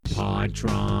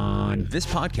Podtron. This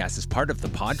podcast is part of the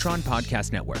Podtron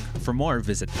Podcast Network. For more,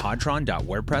 visit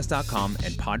podtron.wordpress.com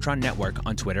and Podtron Network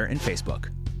on Twitter and Facebook.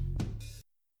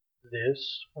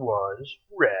 This was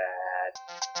rad.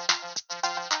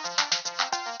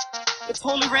 It's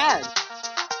totally rad.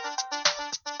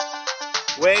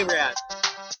 Way rad.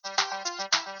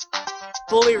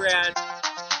 Fully rad.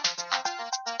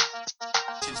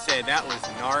 Should say that was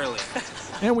gnarly.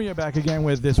 And we are back again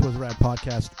with This Was Rad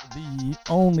Podcast, the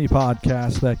only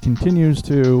podcast that continues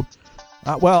to,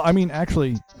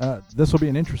 this will be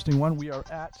an interesting one. We are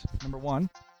at, number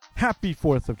one, Happy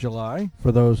 4th of July,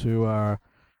 for those who are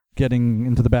getting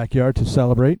into the backyard to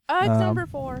celebrate. It's number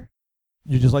 4.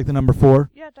 You just like the number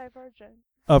 4? Yeah, Divergent.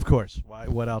 Of course. Why?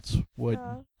 What else would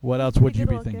you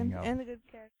be thinking of? And a good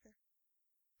character.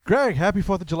 Greg, Happy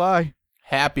 4th of July.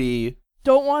 Happy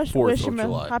Don't wish 4th him of a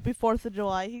July. happy 4th of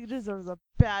July. He deserves a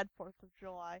bad 4th of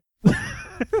July.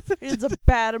 He's a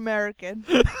bad American.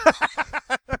 You're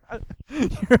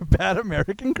a bad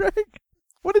American, Greg?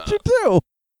 What did you do?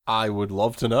 I would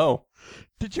love to know.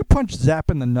 Did you punch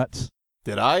Zap in the nuts?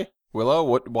 Did I? Willow?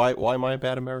 Why am I a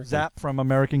bad American? Zap from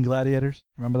American Gladiators.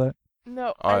 Remember that?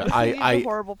 No, I he's a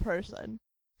horrible person.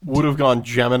 Would have gone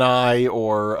Gemini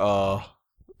or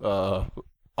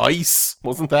Ice.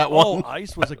 Wasn't that one? Oh,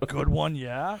 Ice was a good one.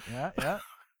 Yeah. No,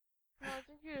 I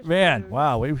think he was Man, rude.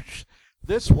 wow.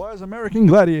 This was American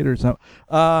Gladiators. Now,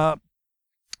 I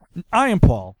am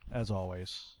Paul, as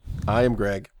always. I am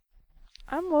Greg.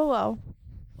 I'm Willow.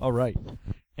 All right.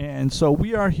 And so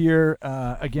we are here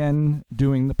again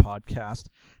doing the podcast.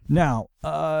 Now,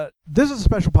 this is a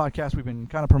special podcast. We've been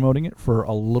kind of promoting it for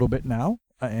a little bit now.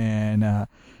 And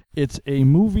it's a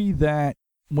movie that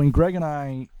when Greg and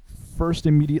I first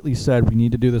immediately said we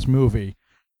need to do this movie,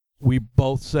 we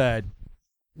both said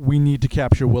we need to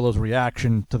capture Willow's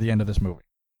reaction to the end of this movie.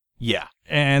 Yeah.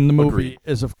 And the movie Agreed.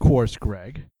 is, of course,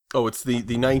 Greg. Oh, it's the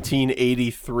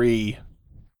 1983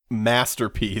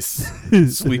 masterpiece,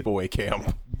 Sleepaway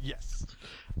Camp. Yes.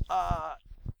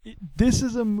 This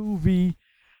is a movie,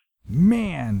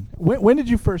 man. When did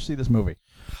you first see this movie?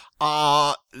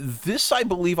 This I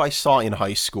believe I saw in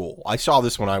high school. I saw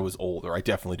this when I was older. I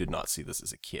definitely did not see this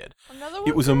as a kid. Another one?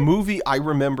 It was a movie I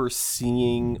remember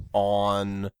seeing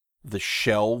on the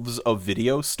shelves of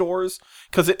video stores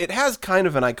because it has kind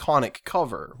of an iconic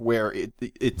cover where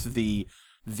it's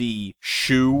the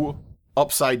shoe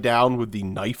upside down with the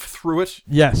knife through it.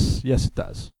 Yes, it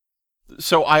does.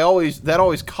 So that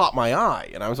always caught my eye,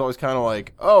 and I was always kind of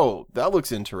like, oh, that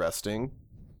looks interesting.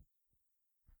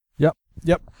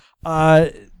 Yep.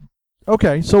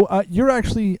 Okay, so you're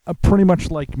actually pretty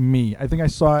much like me. I think I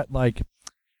saw it, like,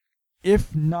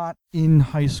 if not in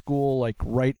high school, like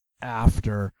right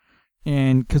after.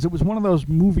 And because it was one of those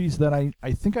movies that I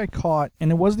think I caught,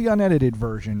 and it was the unedited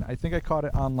version. I think I caught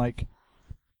it on, like,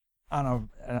 on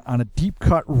a deep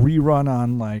cut rerun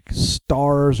on, like,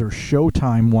 Stars or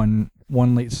Showtime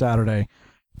one late Saturday.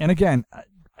 And again,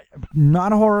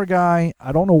 not a horror guy.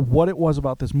 I don't know what it was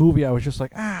about this movie. I was just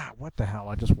like, what the hell?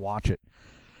 I just watch it.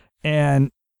 And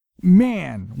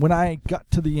man, when I got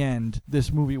to the end,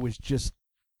 this movie was just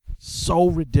so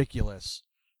ridiculous.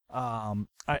 I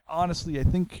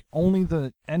think only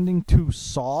the ending to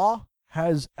Saw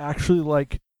has actually,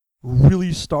 like,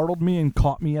 really startled me and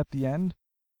caught me at the end.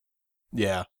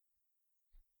 Yeah.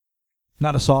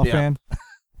 Not a Saw fan.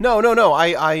 No.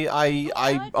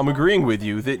 I'm agreeing with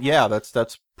you that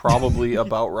that's probably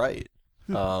about right.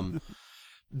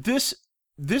 This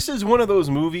is one of those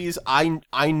movies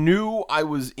I knew I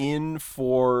was in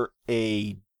for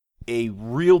a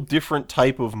real different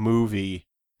type of movie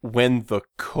when the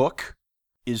cook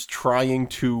is trying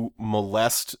to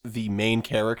molest the main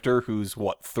character who's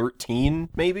 13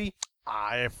 maybe?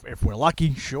 If we're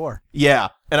lucky, sure. Yeah,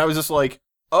 and I was just like,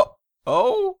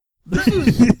 oh. This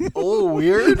is a little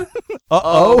weird.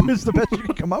 Is the best you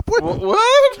can come up with?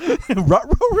 What?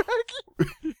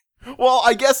 Ruh-roh-rack? Well,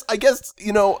 I guess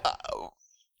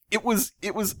it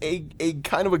was a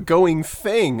kind of a going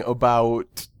thing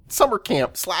about summer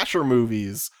camp slasher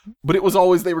movies, but it was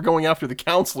always they were going after the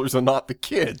counselors and not the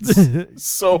kids.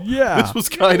 So yeah. This was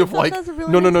kind of like, That's a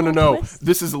really no. nice twist.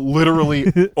 This is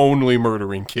literally only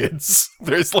murdering kids.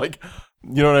 There's like,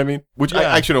 you know what I mean? Which I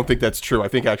actually don't think that's true. I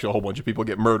think actually a whole bunch of people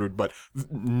get murdered, but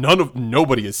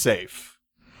nobody is safe.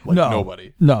 Like,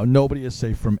 nobody. No, nobody is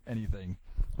safe from anything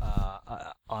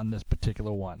on this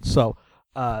particular one. So,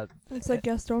 It's like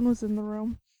Gaston was in the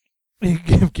room.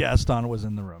 if Gaston was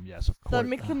in the room, yes, of course. That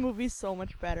makes the movie so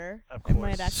much better. Of I course.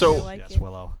 might actually like yes, it.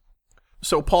 Willow.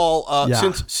 So Paul,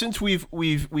 Yeah. since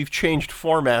we've changed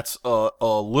formats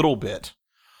a little bit,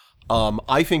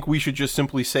 I think we should just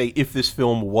simply say if this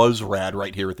film was rad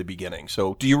right here at the beginning.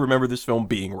 So, do you remember this film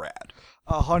being rad?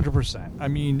 100%. I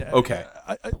mean, Okay.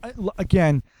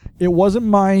 Again, it wasn't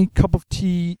my cup of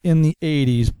tea in the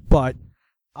 80s, but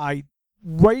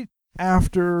right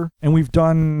after, and we've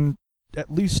done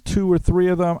at least 2 or 3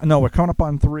 of them. No, we're coming up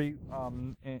on 3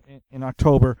 in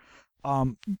October.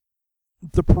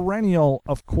 The perennial,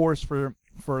 of course, for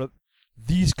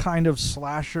these kind of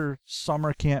slasher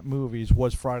summer camp movies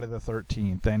was Friday the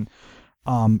 13th. And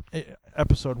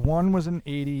episode 1 was in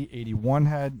 80. 81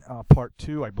 had part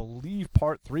 2. I believe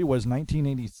part 3 was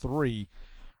 1983.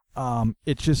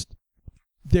 It just,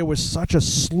 there was such a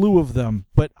slew of them.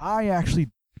 But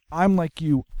I'm like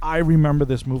you. I remember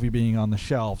this movie being on the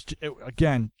shelves.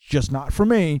 Again, just not for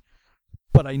me,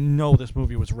 but I know this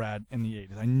movie was rad in the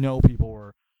 80s. I know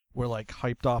people were like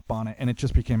hyped up on it, and it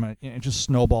just it just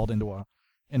snowballed into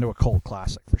a cult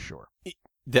classic for sure.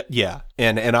 Yeah,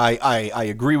 and I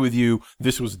agree with you.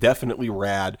 This was definitely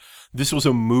rad. This was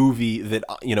a movie that,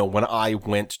 when I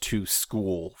went to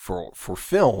school for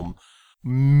film,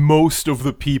 most of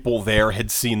the people there had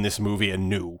seen this movie and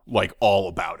knew like all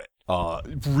about it.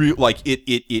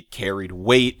 It carried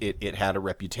weight, it had a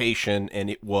reputation, and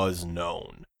it was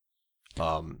known.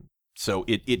 So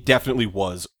it definitely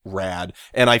was rad,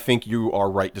 and I think you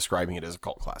are right describing it as a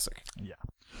cult classic. Yeah.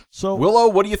 So Willow,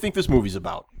 what do you think this movie's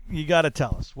about? You got to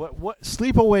tell us what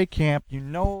sleepaway camp?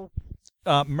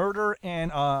 Murder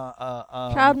and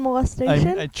Child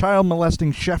molestation. A child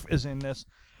molesting chef is in this.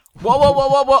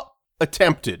 Whoa!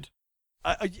 Attempted.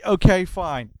 Okay,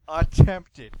 fine.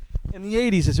 Attempted. In the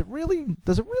 80s, does it really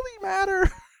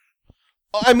matter?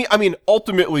 I mean,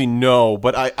 ultimately no,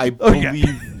 but I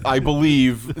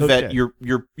believe that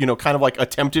you're kind of like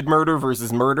attempted murder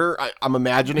versus murder. I'm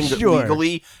imagining that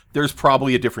legally there's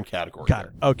probably a different category. Got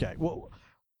it. Okay. Well,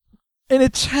 an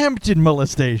attempted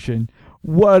molestation.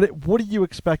 What are you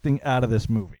expecting out of this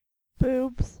movie?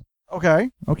 Boobs.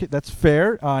 Okay, that's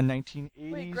fair.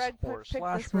 1980s Wait, Greg horror picked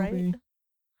slash this movie. right?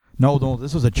 No,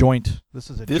 this was a joint. This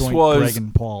was Greg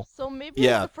and Paul. So maybe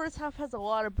Yeah. the first half has a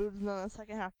lot of boobs and then the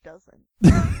second half doesn't.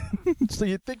 So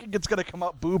you're thinking it's gonna come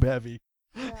out boob heavy,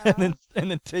 Yeah.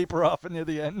 and then taper off near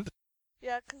the end.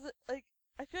 Yeah, because I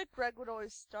feel like Greg would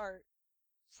always start.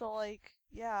 So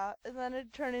yeah, and then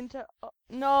it'd turn into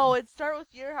no, it'd start with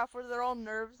your half where they're all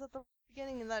nerves at the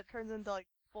beginning, and then it turns into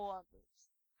full on boobs,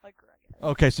 like Greg has.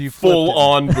 Okay, so you Full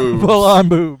on boobs. Full on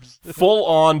boobs. Full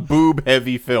on boob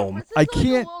heavy film. First I it's can't-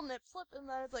 a little nip slip, and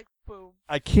then it's like boom.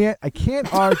 I can't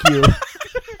argue.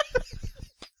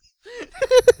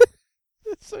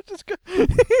 So just go.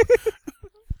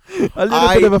 A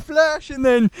little bit of a flash and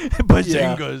then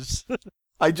bazingas.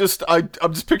 I'm just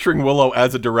picturing Willow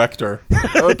as a director.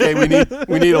 Okay, we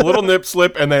need a little nip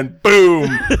slip and then boom,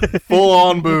 full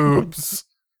on boobs.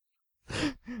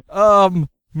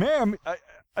 Ma'am,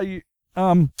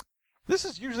 this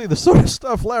is usually the sort of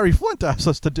stuff Larry Flint asks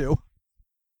us to do.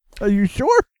 Are you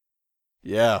sure?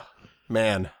 Yeah,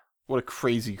 man, what a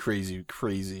crazy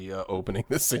opening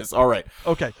this is. All right.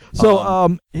 Okay,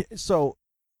 so so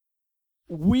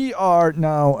we are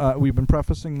now. We've been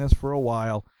prefacing this for a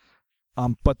while,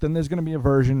 but then there's going to be a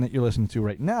version that you're listening to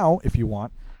right now, if you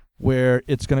want, where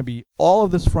it's going to be all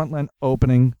of this front-end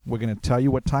opening. We're going to tell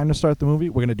you what time to start the movie.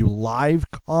 We're going to do live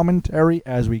commentary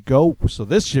as we go, so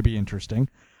this should be interesting.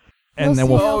 And then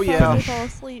We'll see how fast finish. we fall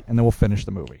asleep. and then we'll finish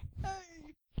the movie.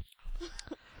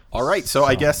 All right. So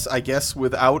I guess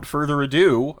without further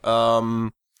ado,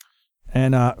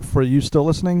 And for you still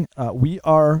listening, we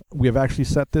have actually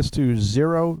set this to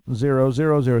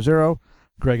 00000.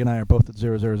 Greg and I are both at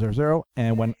 0000,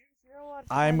 and when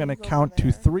I'm going to count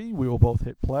to 3, we will both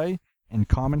hit play, and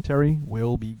commentary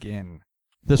will begin.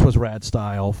 This was rad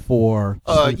style for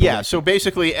yeah. So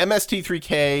basically,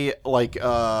 MST3K,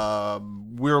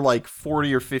 we're like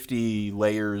 40 or 50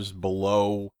 layers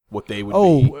below what they would be.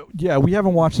 Oh, yeah, we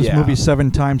haven't watched this movie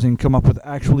 7 times and come up with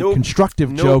actually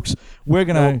constructive jokes. We're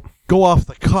going to go off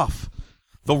the cuff.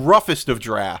 The roughest of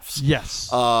drafts. Yes.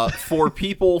 For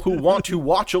people who want to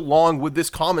watch along with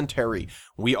this commentary,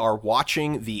 we are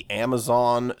watching the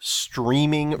Amazon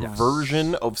streaming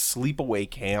version of Sleepaway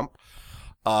Camp.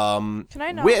 Can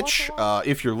I not Which, watch along?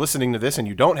 if you're listening to this and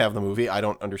you don't have the movie, I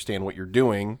don't understand what you're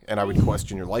doing, and I would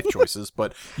question your life choices.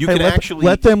 But you can actually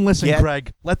let them listen, get...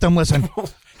 Greg. Let them listen.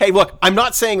 Hey, look, I'm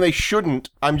not saying they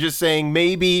shouldn't. I'm just saying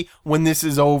maybe when this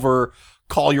is over,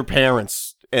 call your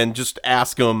parents and just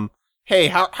ask them, hey,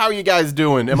 how are you guys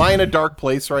doing? Am I in a dark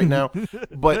place right now?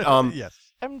 But yes.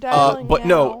 I'm dialing but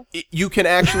now. no, you can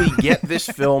actually get this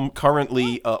film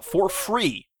currently for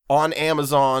free on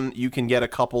Amazon. You can get a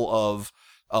couple of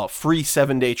free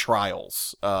 7-day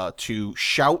trials to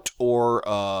Shout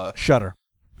or Shudder.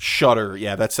 Shudder.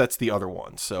 Yeah, that's the other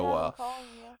one. So I'm calling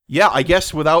you. yeah, I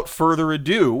guess without further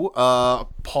ado,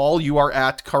 Paul, you are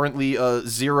at currently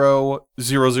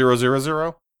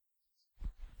 00000.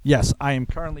 Yes, I am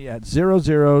currently at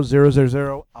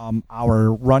 00000.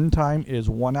 Our runtime is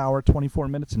 1 hour, 24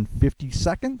 minutes, and 50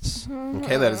 seconds.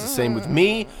 Okay, that is the same with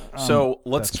me. So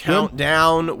let's that's count good.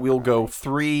 down. We'll go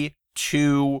 3,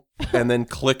 2, and then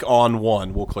click on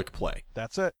 1. We'll click play.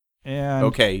 That's it. And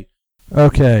Okay.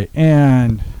 Okay,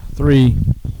 and 3,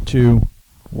 2,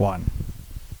 1.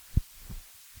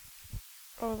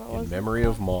 Oh, that In was memory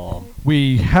of Mom.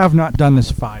 We have not done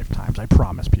this 5 times, I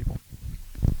promise, people.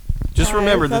 Just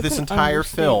remember that That's this an entire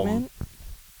film understatement.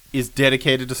 is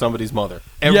dedicated to somebody's mother.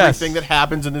 Yes. Everything that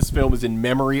happens in this film is in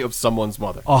memory of someone's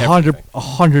mother.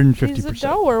 150%. She's a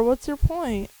doer. What's your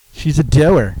point? She's a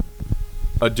doer.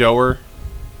 A doer.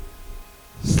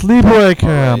 Sleepaway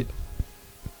camp. Alright.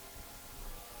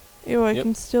 Ew, I Yep.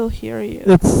 can still hear you.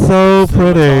 It's so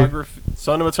pretty.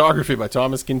 Cinematography by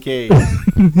Thomas Kincaid.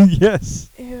 Yes.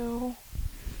 Ew.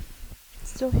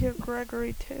 Still hear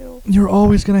Gregory too. You're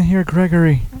always going to hear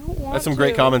Gregory. I don't want That's some to.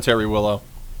 great commentary, Willow.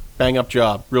 Bang up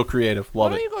job. Real creative. Why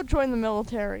Love don't it. you go join the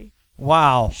military?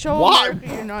 Wow. Show Why?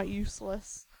 America you're not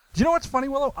useless. Do you know what's funny,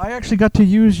 Willow? I actually got to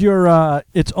use your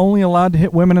it's only allowed to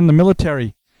hit women in the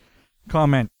military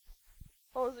comment.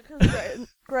 Oh, is it because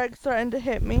Greg threatened to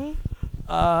hit me?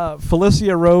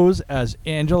 Felicia Rose as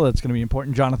Angela. That's going to be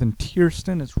important. Jonathan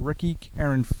Tiersten as Ricky.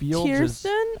 Karen Fields as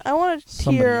Kirsten? I want to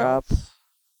somebody tear up. else.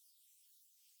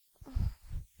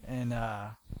 And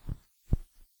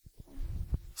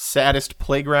Saddest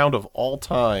playground of all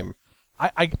time.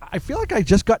 I feel like I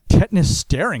just got tetanus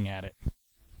staring at it.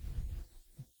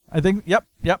 I think, yep,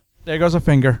 there goes a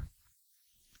finger.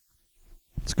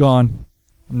 It's gone.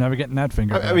 I'm never getting that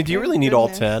finger I back. mean, do you really need all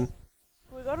 10? Can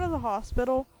we go to the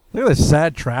hospital? Look at this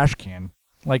sad trash can.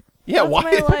 Like, Yeah, That's why? my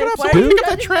Pick life. it up, Why are dude. you Pick up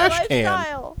that judging my trash can.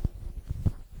 lifestyle?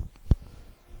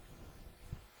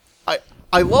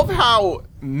 I love how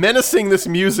menacing this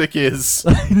music is.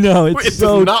 no, It it's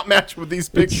so does not match with these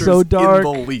pictures so dark.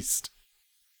 in the least.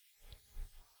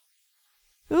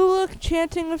 Ooh, look,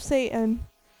 chanting of Satan.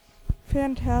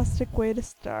 Fantastic way to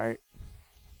start.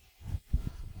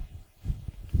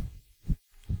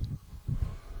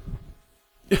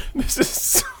 This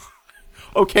is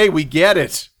okay. We get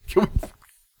it. Can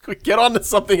we get on to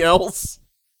something else?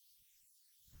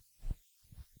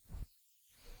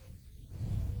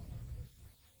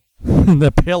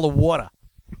 the pail of water.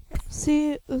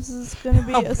 See, this is gonna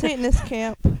be a Satanist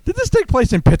camp. Did this take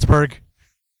place in Pittsburgh?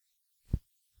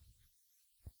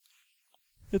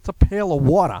 It's a pail of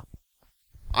water.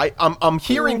 I'm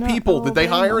hearing not people. Did they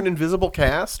Alabama. hire an invisible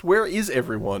cast? Where is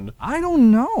everyone? I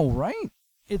don't know, right?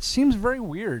 It seems very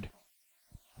weird.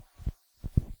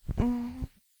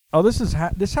 Oh, this is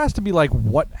this has to be like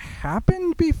what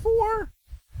happened before?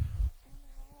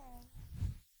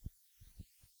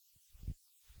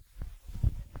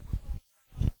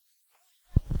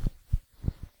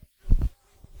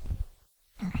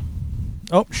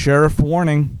 Oh, sheriff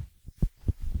warning.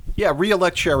 Yeah,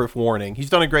 re-elect Sheriff Warning. He's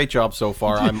done a great job so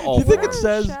far. I'm all Do you think for it it.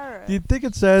 says? Sheriff. Do you think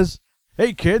it says,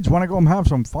 "Hey kids, want to go and have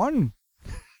some fun"?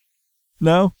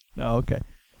 No. No. Okay.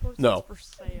 Of course No.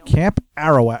 it's for sale. Camp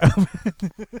Arrowhead.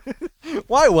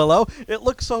 Why, Willow? It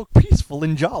looks so peaceful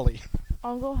and jolly.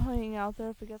 I'll go hang out there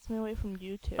if it gets me away from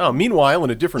you two. Oh, meanwhile, in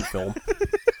a different film.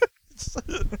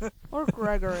 Or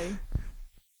Gregory.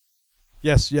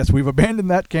 Yes, we've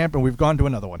abandoned that camp and we've gone to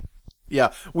another one.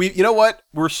 Yeah, you know what?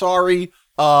 We're sorry.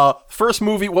 First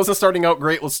movie wasn't starting out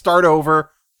great. Let's start over.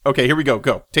 Okay, here we go.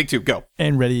 Go. Take 2. Go.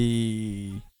 And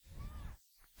ready.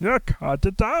 Yeah, cut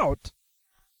it out.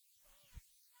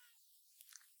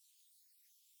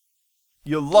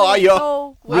 You liar.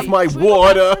 So, with wait, my can we go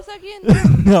back water. for a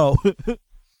second? No.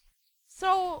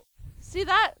 So, see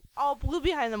that all blue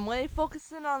behind them? When they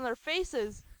focus in on their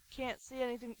faces, can't see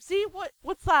anything. See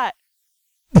what's that?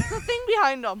 It's the thing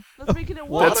behind them that's making it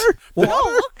white. That's- No,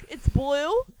 Water? look, it's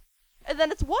blue, and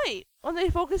then it's white when they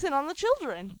focus in on the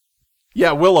children.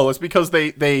 Yeah, Willow. It's because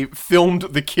they filmed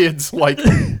the kids like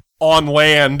on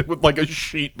land with like a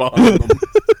sheet behind them.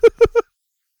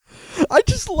 I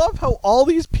just love how all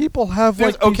these people have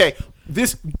There's- like these- okay,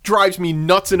 this drives me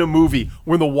nuts in a movie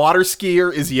when the water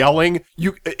skier is yelling.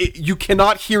 You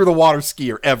cannot hear the water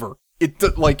skier ever.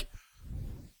 Like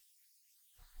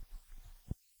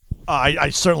I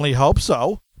certainly hope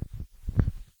so.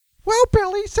 Well,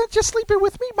 Billy, since you're sleeping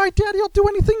with me, my daddy'll do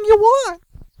anything you want.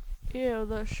 Ew,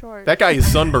 the short. that guy is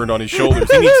sunburned on his shoulders.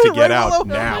 He needs to get Right, out Willow?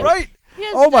 now. Right. He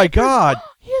has Oh my diapers. God.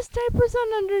 He has diapers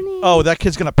on underneath. Oh, that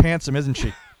kid's gonna pants him, isn't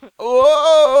she?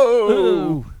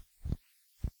 Whoa!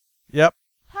 Yep.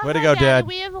 Way to go, Dad.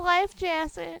 We have life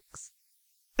jackets.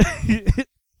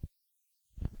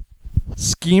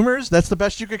 Schemers? That's the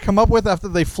best you could come up with after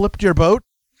they flipped your boat?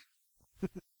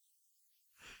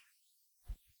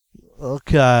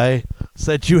 Okay.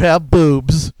 Said you have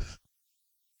boobs.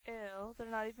 Ew, they're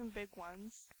not even big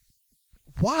ones.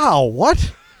 Wow,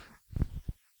 what?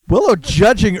 Willow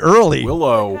judging early.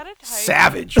 Willow, Kinda tight.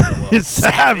 savage. Willow. It's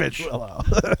savage, Willow.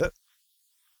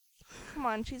 Come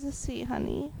on, she's a sea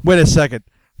honey. Wait a second.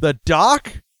 The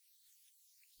dock?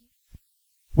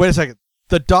 Wait a second.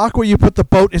 The dock where you put the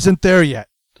boat isn't there yet.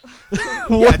 Yeah,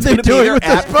 What it's they gonna be doing there with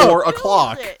at this boat? 4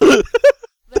 o'clock.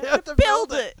 They have to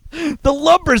build it. The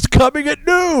lumber's coming at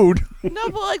noon. No,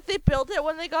 but like they built it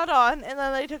when they got on, and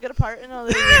then they took it apart, and now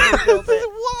they rebuilt it.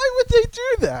 Why would they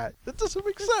do that? That doesn't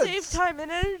make To sense. save time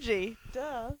and energy.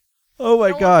 Duh. Oh my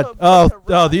No one God! put Oh, boat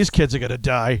to rust. these kids are gonna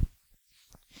die.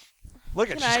 Look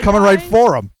at, Can she's I coming right die?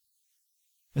 for him.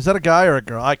 Is that a guy or a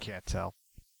girl? I can't tell.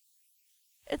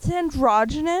 It's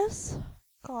androgynous.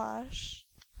 Gosh.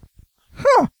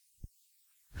 Huh?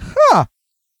 Huh?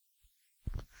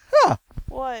 Huh?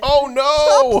 What? Oh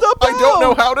no! Stop the I don't know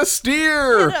boat! how to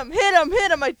steer. Hit him! Hit him!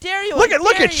 Hit him! I dare you! Look I at!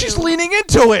 Look dare at! She's you. leaning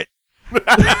into it.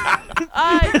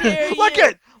 I dare you! Look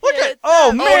at! Look at! Hit Oh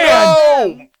them. man!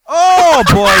 Oh no! Oh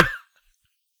boy!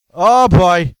 Oh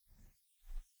boy!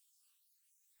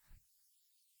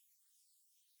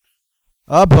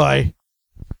 Oh boy!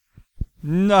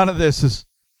 None of this is.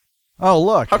 Oh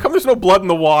look! How come there's no blood in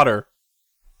the water?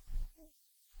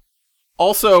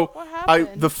 Also, What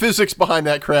happened? the physics behind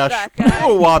that crash, That guy.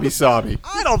 oh wabi-sabi.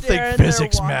 I don't They're think there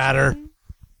physics watching. matter.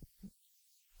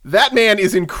 That man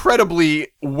is incredibly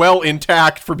well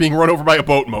intact for being run over by a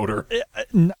boat motor.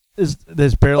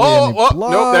 There's barely any Oh,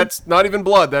 blood. no, that's not even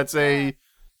blood. That's a...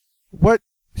 What?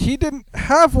 He didn't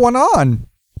have one on.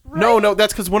 No,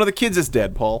 that's because one of the kids is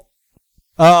dead, Paul.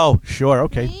 Oh, sure,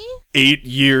 okay. Me? 8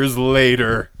 years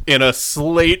later, in a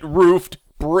slate-roofed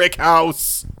brick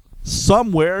house.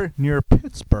 Somewhere near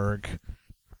Pittsburgh.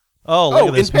 Oh, look Oh,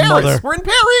 at this in Paris. mother. We're in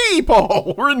Paris,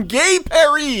 Paul. We're in gay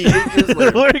Paris. 8 years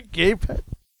later. We're gay.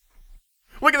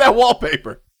 Look at that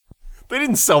wallpaper. They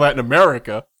didn't sell that in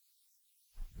America.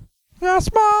 Yes,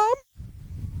 Mom.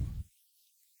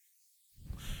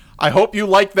 I hope you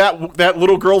like that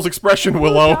little girl's expression,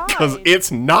 Willow, because died?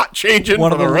 it's not changing One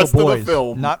for of the the rest little of boys. the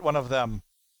film. Not one of them.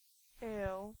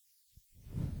 Ew.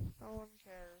 No one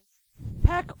cares.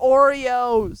 Pack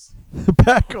Oreos.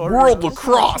 Back order. World Just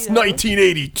Lacrosse Cheetos.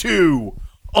 1982.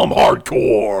 I'm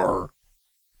hardcore.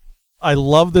 I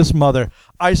love this mother.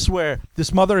 I swear,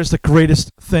 this mother is the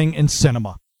greatest thing in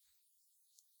cinema.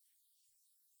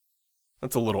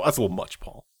 That's a little much,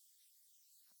 Paul.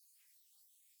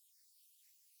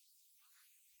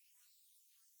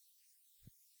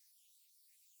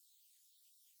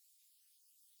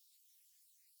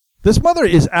 This mother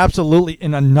is absolutely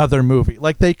in another movie.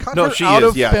 Like they cut No, her she out is.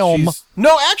 of Yeah, film.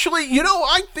 No, actually,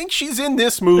 I think she's in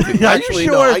this movie. Are you Actually,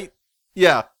 sure? no.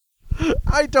 Yeah.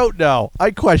 I don't know.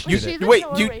 I question Was she it. the Wait,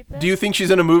 Noah rapist? do you think she's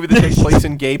in a movie that takes place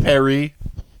in gay Paris?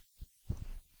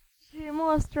 She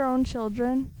molest her own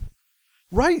children.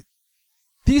 Right.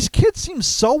 These kids seem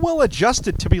so well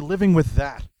adjusted to be living with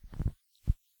that.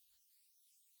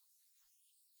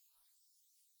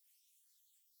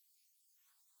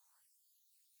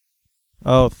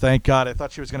 Oh, thank God. I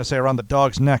thought she was going to say around the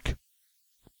dog's neck.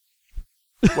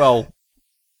 Well,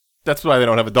 that's why they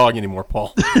don't have a dog anymore,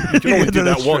 Paul. You can only do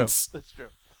that That's true. once. That's true.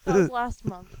 That was last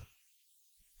month.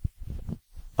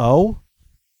 Oh?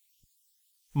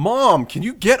 Mom, can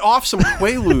you get off some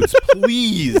Quaaludes,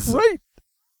 please? Right.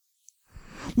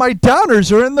 My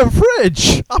downers are in the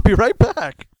fridge. I'll be right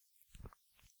back.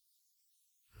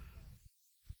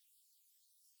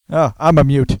 Oh, I'm a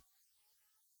mute.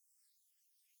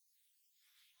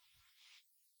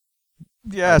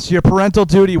 Yes, your parental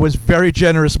duty was very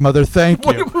generous, Mother. Thank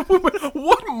you.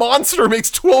 What monster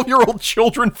makes 12-year-old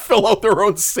children fill out their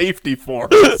own safety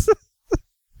forms?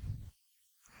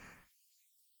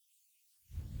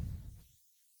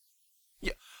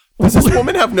 Yeah. Does this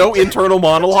woman have no internal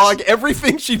monologue?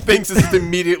 Everything she thinks is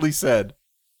immediately said.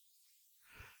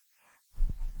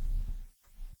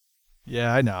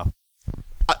 Yeah, I know.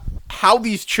 How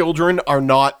these children are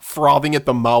not frothing at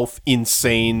the mouth,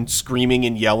 insane, screaming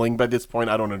and yelling by this point,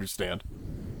 I don't understand.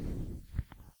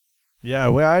 Yeah,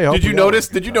 well, I hope Did you we all notice?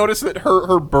 have a good Did you time. notice that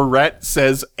her beret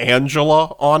says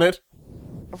Angela on it?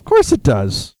 Of course it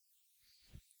does.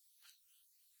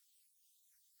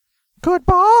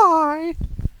 Goodbye.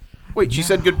 Wait, she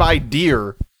said goodbye,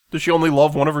 dear. Does she only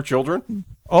love one of her children?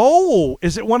 Oh,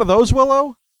 is it one of those,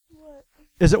 Willow?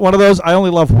 Is it one of those I only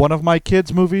love one of my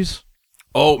kids movies?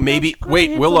 Oh, maybe. That's Wait,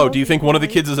 great, Willow, it's do you think one of the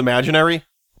lovely. kids is imaginary?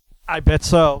 I bet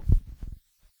so.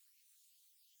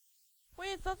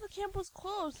 Wait, I thought the camp was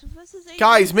closed. If this is 8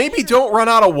 Guys, years maybe later- don't run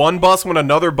out of one bus when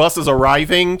another bus is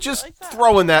arriving. Just Like that.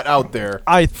 throwing that out there.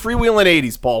 I Freewheeling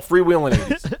 80s, Paul. Freewheeling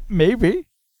 80s. maybe.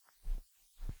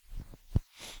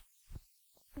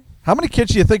 How many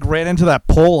kids do you think ran into that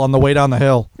pole on the way down the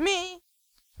hill? Me.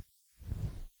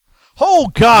 Oh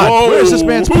God! Whoa, Where's this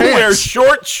man's who pants? wears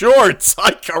short shorts?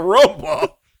 Ay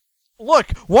caramba.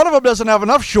 Look, one of them doesn't have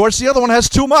enough shorts. The other one has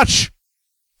too much.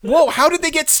 Whoa, how did they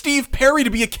get Steve Perry to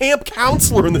be a camp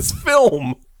counselor in this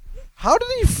film? How did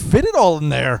he fit it all in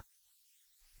there?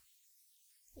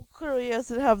 Well, clearly he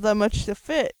doesn't have that much to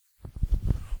fit.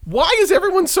 Why is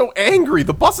everyone so angry?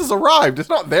 The bus has arrived. It's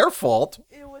not their fault.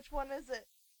 Ew, which one is it?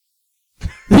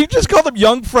 He just called them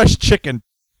young, fresh chicken.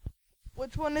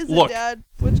 Which one is Look. it, Dad?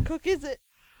 Which cook is it?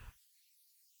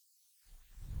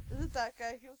 Is it that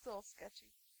guy? He was a little sketchy.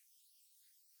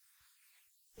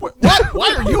 What?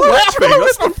 Why are you laughing?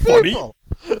 That's not funny.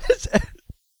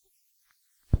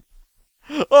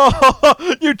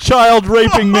 Oh, you child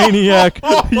raping maniac!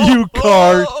 You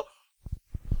card.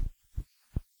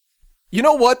 You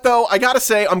know what, though? I gotta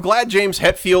say, I'm glad James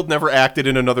Hetfield never acted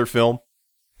in another film.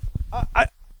 I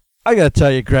gotta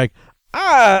tell you, Greg.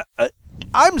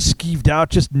 I'm skeeved out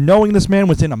just knowing this man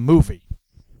was in a movie.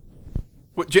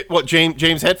 What, James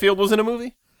Hetfield was in a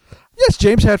movie? Yes,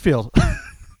 James Hetfield.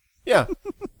 Yeah.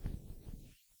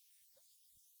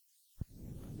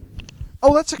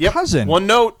 Oh, that's a Yep. cousin. One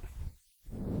note.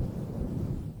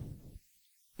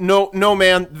 No,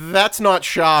 man, that's not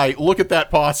shy. Look at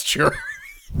that posture.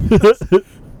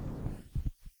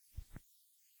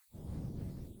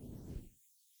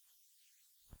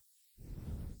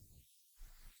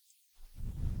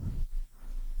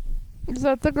 Is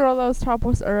that the girl that was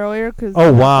topless earlier? Cause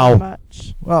Oh, not wow.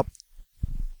 Much. Well,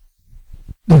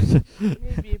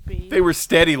 Maybe a B. They were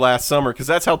steady last summer, because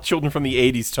that's how children from the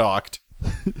 80s talked.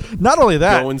 not only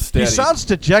that, Going he steady. sounds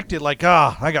dejected. Like,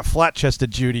 I got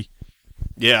flat-chested Judy.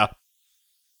 Yeah.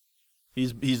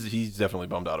 He's definitely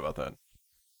bummed out about that.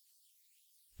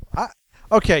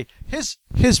 Okay, his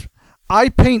I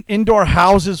paint indoor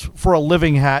houses for a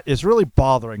living hat is really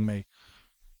bothering me.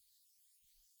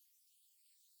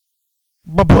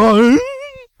 Bye-bye.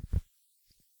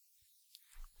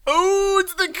 Oh,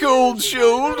 it's the cold Oh,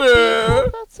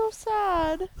 shoulder. that's so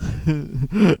sad.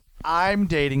 I'm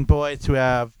dating boys who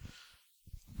have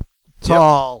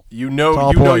tall. You know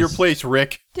Tall your boys. place,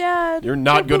 Rick. Dad, You're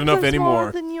not my good boobs enough are anymore.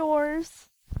 smaller than yours.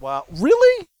 Wow,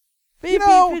 really? Baby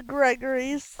know-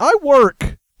 Gregory's. I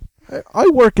work. I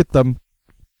work at them.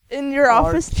 In your Art.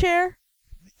 office chair?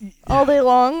 All day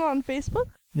long on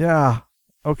Facebook? Yeah.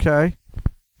 Okay.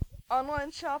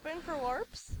 Online shopping for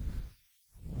LARPs?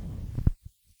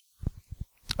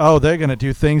 Oh, they're gonna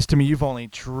do things to me you've only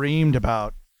dreamed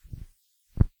about.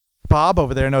 Bob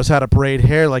over there knows how to braid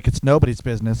hair like it's nobody's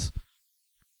business.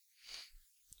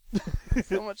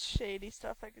 So much shady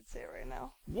stuff I could say right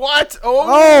now. What?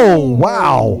 Oh,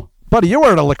 wow. Buddy, you're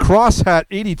wearing a lacrosse hat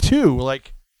 82.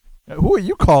 Like, who are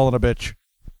you calling a bitch?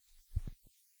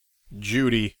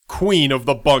 Judy, queen of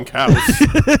the bunkhouse.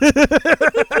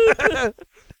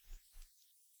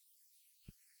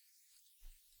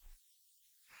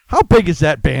 How big is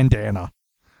that bandana?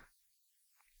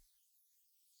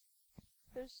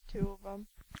 There's two of them.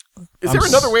 Is there I'm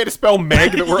another way to spell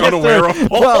Meg that we're Yes, unaware there- of?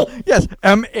 Paul? Well, yes.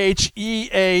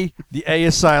 MHEA. The A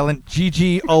is silent.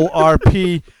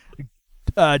 GGORP.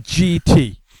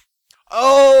 GT.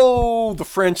 Oh, the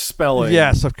French spelling.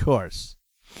 Yes, of course.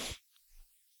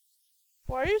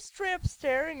 Why are you straight up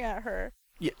staring at her?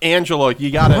 Yeah, Angela, you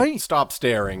gotta Right. stop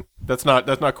staring. That's not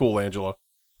cool, Angela.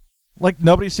 Like,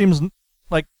 nobody seems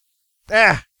like,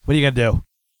 what are you gonna do?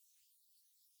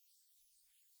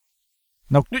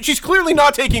 She's clearly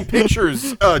not taking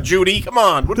pictures, Judy. Come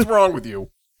on, what is wrong with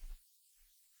you?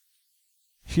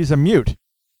 She's a mute.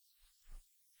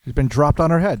 She's been dropped on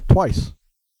her head twice.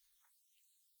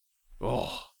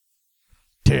 Oh,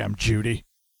 Damn, Judy.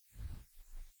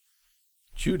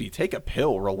 Judy, take a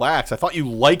pill. Relax. I thought you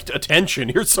liked attention.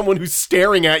 Here's someone who's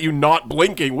staring at you, not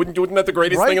blinking. Wouldn't that the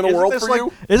greatest thing in the Isn't world this for like-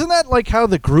 you? Isn't that like how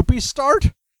the groupies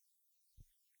start?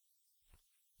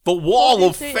 The Wall Well,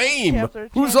 of they say Fame. chapter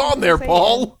Who's 10 on there, saying-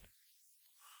 Paul?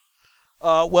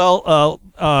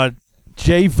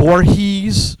 Jay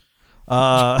Voorhees,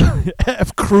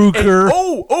 F. Kruger.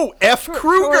 F.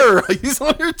 Kruger. He's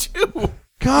on here too.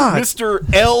 God. Mr.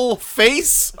 L.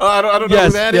 Face. I don't know Yes,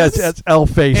 who that yes, is. that's L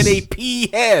face. And a P.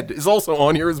 Head is also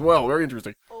on here as well. Very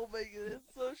interesting. Oh my goodness,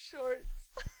 so short.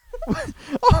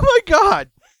 Oh my God.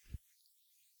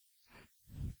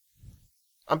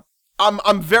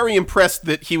 I'm very impressed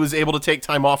that he was able to take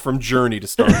time off from Journey to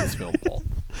star in this film, Paul.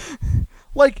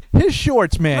 Like his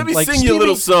shorts, man. Let me like sing you a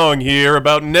little song here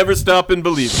about never stopping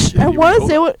believing. I want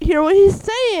to hear what he's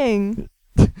saying.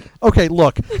 Okay,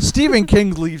 look, Stephen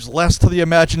King leaves less to the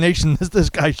imagination than this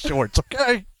guy's shorts.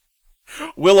 Okay.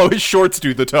 Willow, his shorts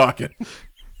do the talking.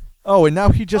 Oh, and now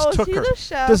he just Oh, took is he her. the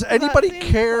chef? Does That anybody seems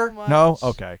care? so No. much.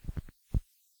 Okay.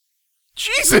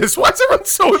 Jesus, why is everyone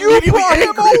so You immediately brought him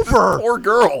angry at this over. poor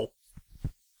girl?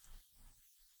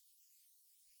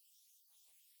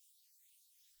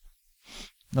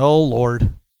 Oh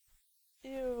Lord.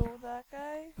 Ew, that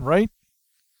guy. Right?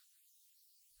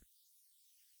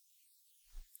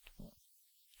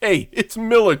 Hey, it's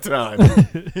Miller time.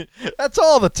 That's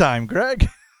all the time, Greg.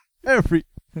 Every.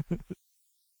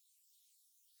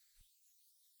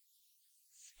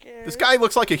 Scared. This guy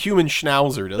looks like a human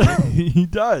schnauzer, doesn't he? He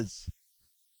does.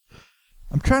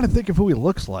 I'm trying to think of who he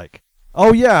looks like.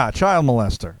 Oh yeah, child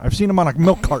molester. I've seen him on a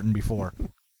milk carton before.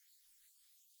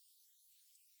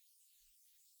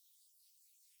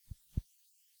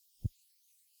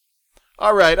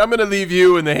 All right, I'm going to leave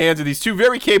you in the hands of these two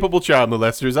very capable child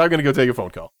molesters. I'm going to go take a phone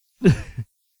call.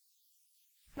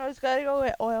 No, he's gotta go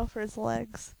get oil for his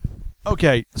legs.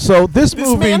 Okay, so this This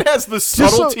movie. man has the so-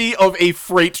 subtlety of a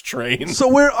freight train. So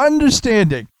we're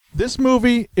understanding this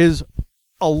movie is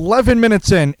 11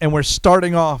 minutes in, and we're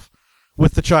starting off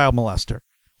with the child molester.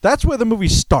 That's where the movie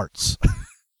starts.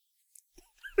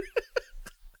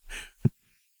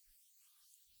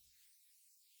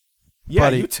 Yeah,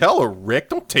 buddy. you tell her, Rick.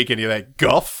 Don't take any of that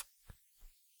guff.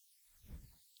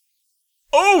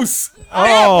 Oh,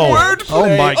 Oh, wordplay,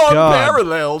 oh my God.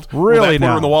 unparalleled. Really Will that put her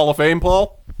now? in the Wall of Fame,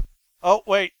 Paul? Oh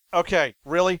wait, okay,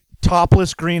 really?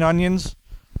 Topless green onions?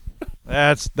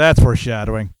 That's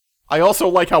foreshadowing. I also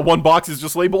like how one box is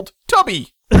just labeled Tubby.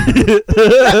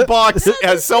 That box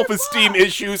has self-esteem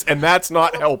issues, and that's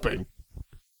not helping.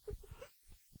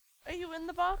 Are you in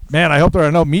the box? Man, I hope there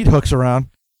are no meat hooks around.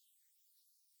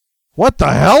 What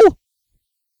the hell?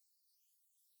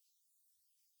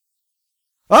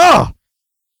 Ah!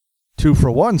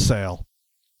 2-for-1 sale.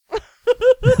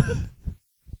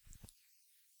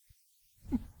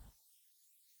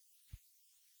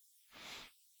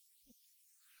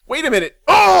 Wait a minute.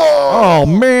 Oh! Oh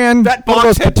man, That what do box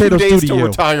those had 2 potatoes do days to to you?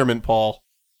 retirement, Paul.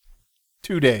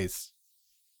 2 days.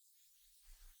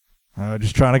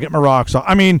 Just trying to get my rocks off.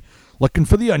 I mean, looking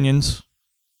for the onions.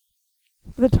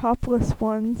 The topless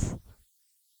ones.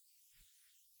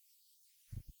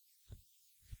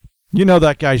 You know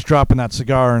that guy's dropping that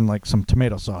cigar in like some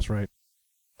tomato sauce, right?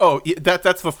 Oh, yeah,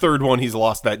 that's the third one he's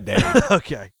lost that day.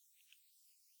 Okay.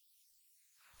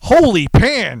 Holy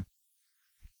pan!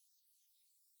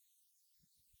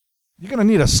 You're gonna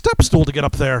need a step stool to get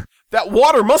up there. That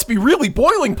water must be really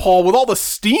boiling, Paul, with all the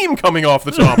steam coming off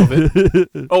the top of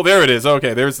it. Oh, there it is.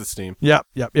 Okay, there's the steam. Yep.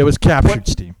 It was captured What?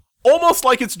 steam. Almost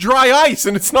like it's dry ice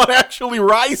and it's not actually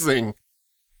rising.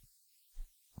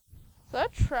 Is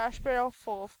that trash barrel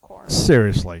full of corn?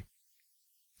 Seriously.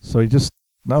 So he just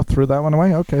threw that one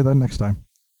away? Okay, then next time.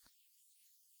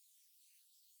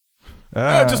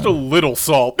 Just a little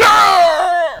salt.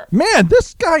 Man,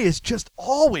 this guy is just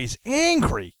always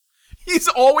angry. He's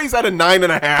always at a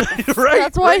 9.5. Right?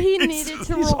 That's why he needed to He's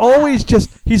relax. always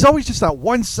just that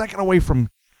 1 second away from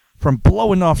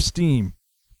blowing off steam.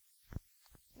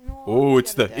 No, Oh, I'm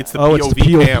it's the gonna it's die. the Oh, POV, it's the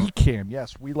POV cam. cam.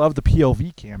 Yes, we love the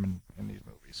POV cam in these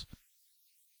movies.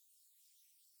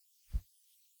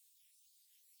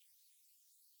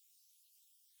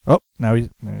 Oh, now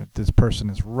this person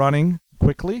is running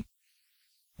quickly,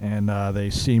 and they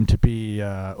seem to be.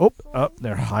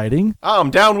 They're hiding. I'm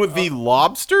down with the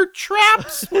lobster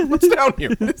traps. What's down here?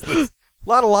 What is this? A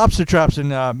lot of lobster traps in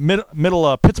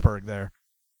middle Pittsburgh there.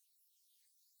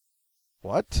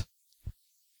 What?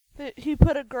 He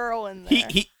put a girl in there.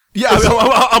 Yeah,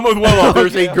 I'm with Willow.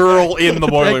 There's a girl in the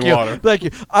boiling water. Thank you.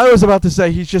 I was about to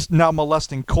say he's just now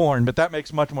molesting corn, but that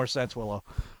makes much more sense, Willow.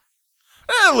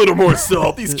 A little more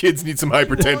salt. These kids need some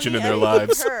hypertension in their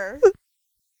lives. Her.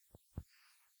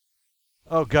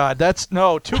 Oh God, that's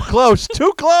too close,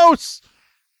 too close,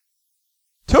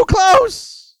 too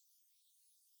close.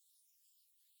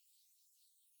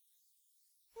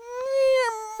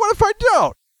 What if I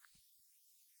don't?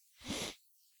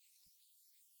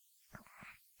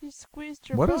 You squeezed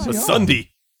your What is butt. A he on? Sunday.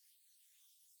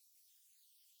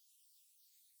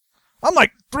 I'm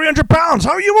like 300 pounds.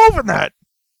 How are you moving that?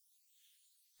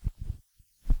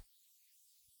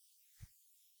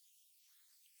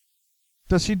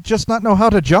 Does he just not know how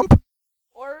to jump?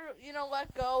 Or,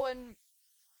 let go and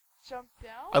jump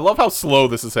down? I love how slow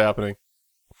this is happening.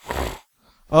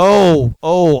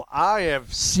 Oh, I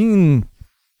have seen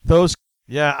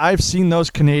I've seen those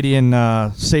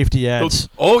Canadian safety ads.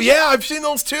 Oh yeah, I've seen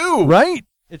those too. Right?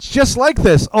 It's just like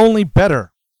this, only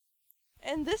better.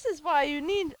 And this is why you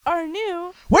need our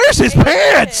new... Where's his Hey,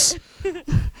 pants?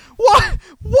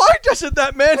 Why doesn't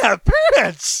that man have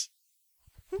pants?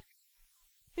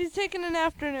 He's taking an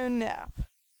afternoon nap.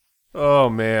 Oh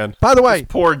man. By the way,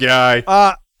 Poor guy.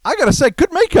 I gotta say,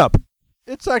 good makeup.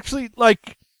 It's actually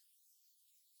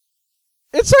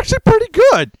pretty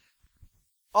good.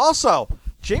 Also,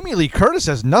 Jamie Lee Curtis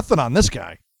has nothing on this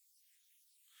guy.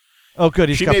 Oh, good.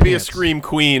 He's She got may be a pants. scream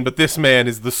queen, but this man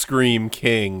is the scream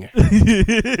king.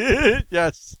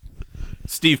 Yes.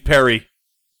 Steve Perry.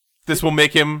 This will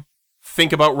make him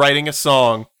think about writing a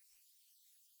song.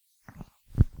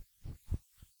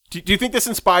 Do you think this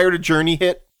inspired a Journey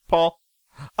hit, Paul?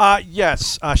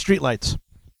 Yes. Streetlights.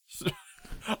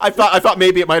 I thought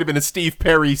maybe it might have been a Steve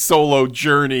Perry solo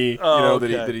Journey. Oh, that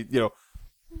okay. he you know.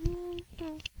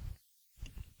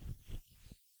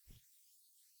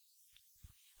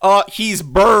 He's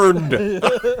burned.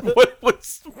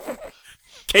 What's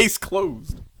case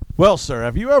closed? Well, sir,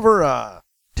 have you ever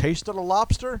tasted a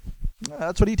lobster?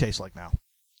 That's what he tastes like now.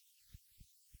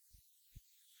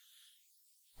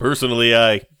 Personally,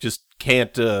 I just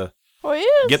can't Oh,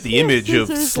 yes, get the yes, image of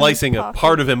scissors slicing and a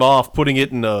part of him off, putting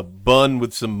it in a bun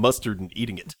with some mustard, and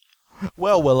eating it.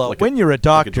 Well, Like when you're a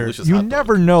doctor, delicious you hot dog.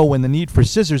 never know when the need for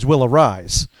scissors will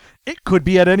arise. It could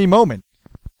be at any moment.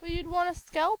 But you'd want a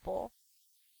scalpel.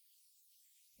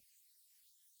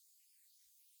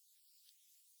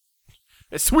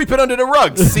 Sweep it under the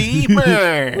rug. See?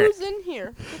 Who's in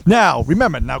here? Now,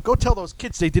 remember, go tell those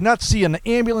kids they did not see an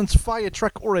ambulance, fire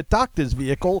truck, or a doctor's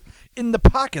vehicle in the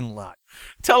parking lot.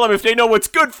 Tell them if they know what's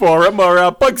good for them, or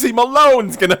Bugsy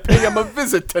Malone's gonna pay them a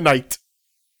visit tonight.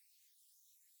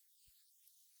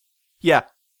 Yeah,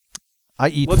 I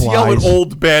eat let's flies. yell at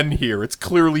old Ben here. It's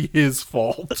clearly his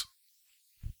fault.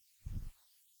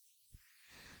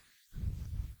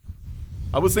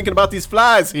 I was thinking about these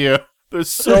flies here. There's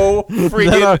so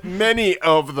friggin' many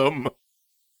of them.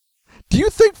 Do you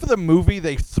think for the movie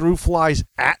they threw flies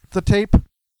at the tape?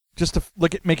 Just to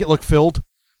make it look filled?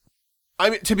 I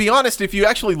mean, to be honest, if you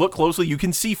actually look closely, you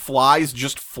can see flies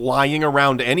just flying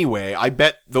around anyway. I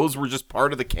bet those were just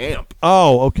part of the camp.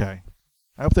 Oh, okay.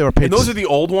 I hope they were paid. And those are the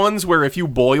old ones where if you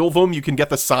boil them, you can get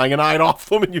the cyanide off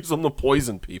them and use them to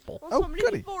poison people. Well, Oh, so many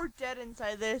goody. people are dead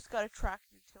inside there. It's got to track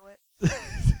you to it.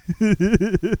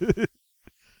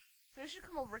 They should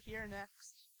come over here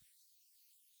next.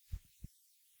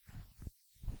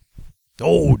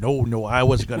 Oh, no, I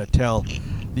was going to tell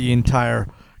the entire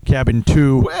cabin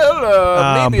 2.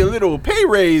 Well, maybe a little pay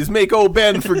raise make old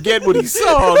Ben forget what he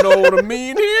saw, know what I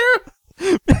mean here?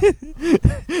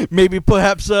 Maybe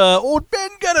perhaps old Ben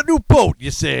got a new boat, you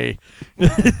say.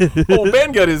 Old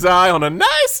Ben got his eye on a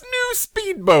nice new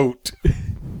speedboat.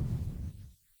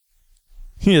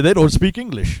 Yeah, they don't speak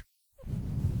English.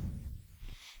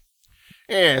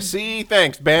 Yeah, see?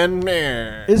 Thanks, Ben.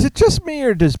 Yeah. Is it just me,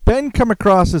 or does Ben come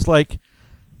across as like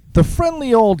the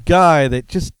friendly old guy that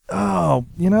just,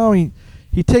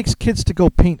 he takes kids to go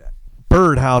paint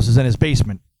birdhouses in his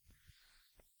basement?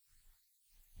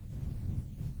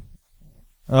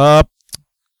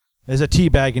 There's a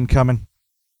teabagging coming.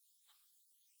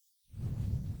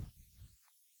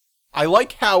 I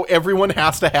like how everyone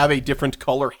has to have a different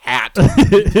color hat.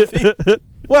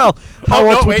 Well, how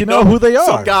else would you know who they are?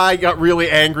 Some guy got really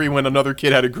angry when another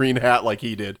kid had a green hat like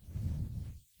he did.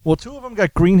 Well, 2 of them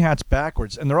got green hats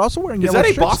backwards, and they're also wearing Is yellow that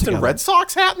a shirts Boston together. Red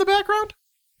Sox hat in the background?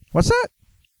 What's that?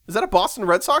 Is that a Boston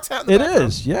Red Sox hat in the It background?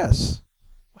 is, yes.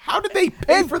 How did they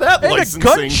pay for that and licensing? a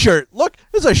gun shirt. Look,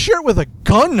 there's a shirt with a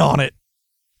gun on it.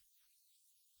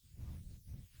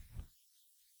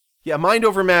 Yeah, mind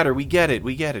over matter. We get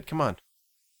it. Come on.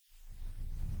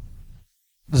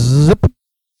 Zip.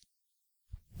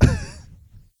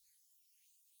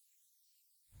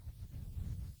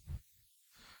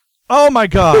 Oh my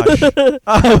gosh.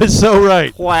 I was so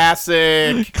right.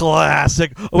 Classic.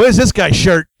 Classic. Where's this guy's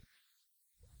shirt?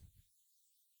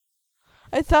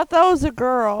 I thought that was a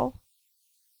girl.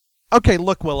 Okay,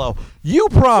 look, Willow. You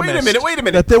promised. Wait a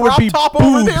minute. That there would Crop be Top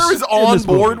over boobs there is in on this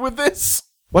movie. board with this.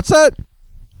 What's that?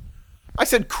 I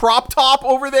said Crop Top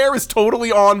over there is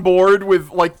totally on board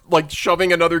with like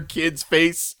shoving another kid's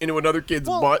face into another kid's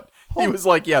butt. He was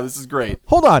like, yeah, this is great.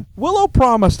 Hold on. Willow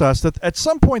promised us that at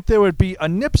some point there would be a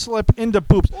nip slip into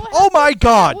boobs. What Oh my happened?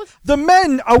 God. What- The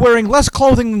men are wearing less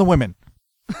clothing than the women.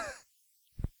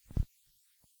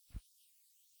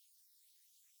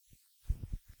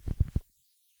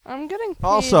 I'm getting paid,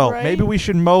 Also, right? maybe we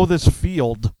should mow this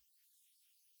field.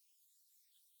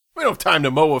 We don't have time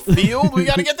to mow a field. We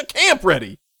got to get the camp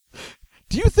ready.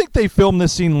 Do you think they filmed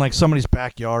this scene in like somebody's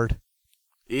backyard?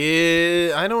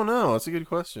 I don't know. That's a good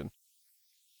question.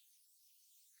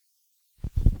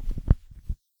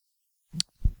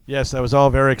 Yes, that was all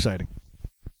very exciting.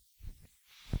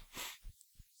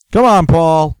 Come on,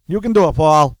 Paul. You can do it,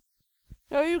 Paul.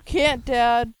 No, you can't,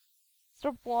 Dad.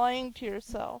 Stop lying to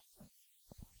yourself.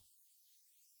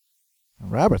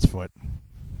 Rabbit's foot.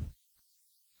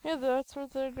 Yeah, that's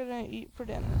what they're gonna eat for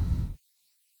dinner.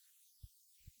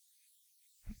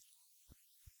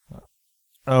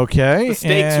 Okay. The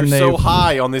stakes are and so they've-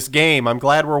 high on this game. I'm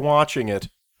glad we're watching it.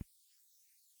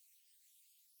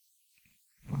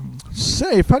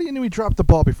 Safe. How do you know he dropped the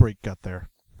ball before he got there?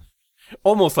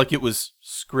 Almost like it was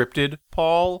scripted,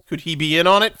 Paul. Could he be in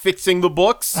on it, fixing the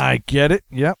books? I get it.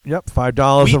 Yep.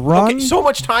 $5 a run. Okay, so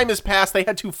much time has passed, they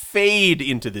had to fade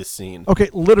into this scene. Okay,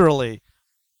 literally.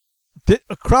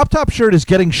 A crop top shirt is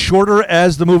getting shorter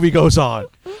as the movie goes on.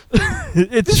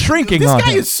 It's shrinking This on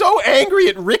guy him. is so angry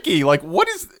at Ricky. Like, why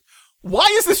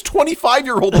is this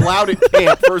 25-year-old allowed at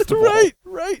camp, first of all?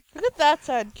 Right. Look at that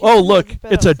side. Kid. Oh, look.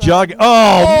 It's a jogging.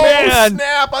 Oh, man.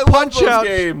 Snap. I Punch love those out.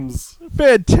 games.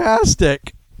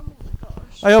 Fantastic. Oh my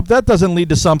gosh. I hope that doesn't lead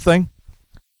to something.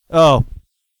 Oh,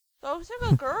 That looks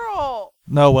like a girl.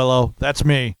 no, Willow. That's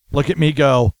me. Look at me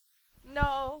go.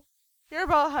 No. You're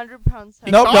about 100 pounds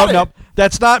heavy. caught Nope. it.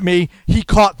 That's not me. He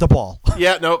caught the ball.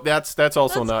 Yeah, no, that's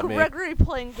also That's not me. Gregory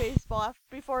playing baseball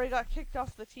before he got kicked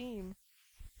off the team.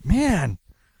 Man,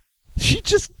 she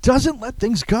just doesn't let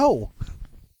things go.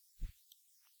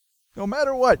 No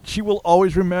matter what, she will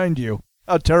always remind you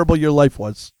how terrible your life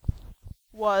was.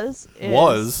 Was.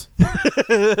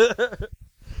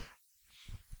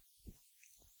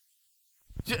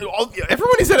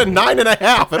 Everyone is at a 9.5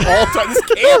 at all times. This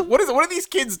camp. What are these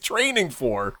kids training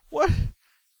for? What?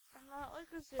 I'm not like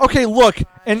a zero Okay, look, guy.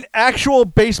 an actual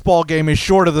baseball game is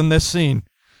shorter than this scene.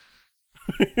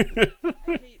 I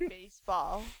hate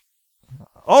baseball.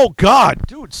 Oh, God.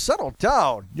 Dude, settle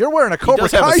down. You're wearing a He Cobra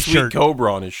does have Kai a sweet shirt.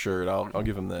 Cobra on his shirt. I'll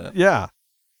give him that. Yeah.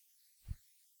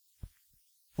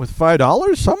 With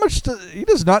 $5? How much? He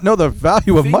does not know the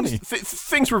value of money.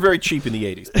 Things were very cheap in the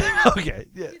 80s. Okay.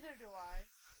 Yeah. Neither do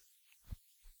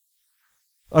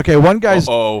I. Okay. One guy has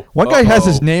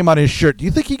his Uh-oh. name on his shirt. Do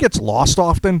you think he gets lost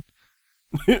often?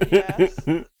 Yes.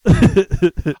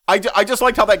 I just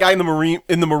liked how that guy in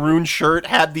the maroon shirt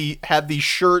had the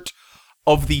shirt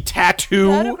of the Had a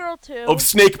tattoo girl too. of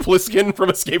Snake Plissken from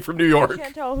Escape from New I York.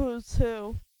 can't tell who's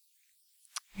who.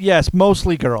 Yes,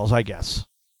 mostly girls, I guess.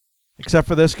 Except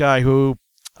for this guy who,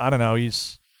 I don't know.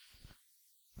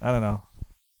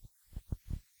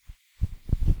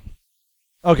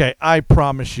 Okay, I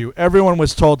promise you, everyone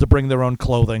was told to bring their own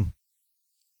clothing.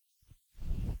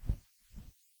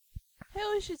 Hey, at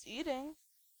least she's eating.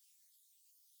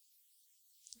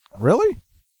 Really?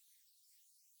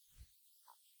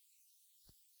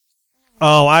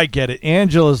 Oh, I get it.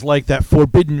 Angela's like that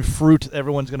forbidden fruit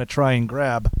everyone's going to try and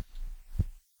grab.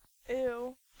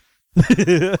 Ew.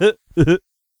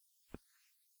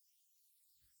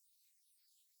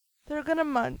 They're gonna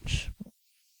munch.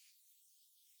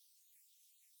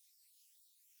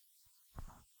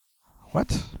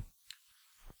 What?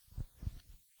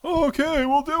 Okay,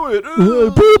 we'll do it.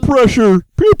 Peer pressure.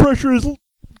 Peer pressure has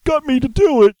got me to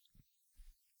do it.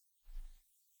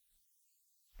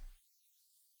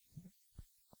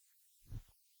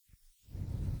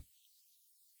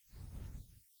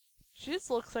 She just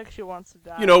looks like she wants to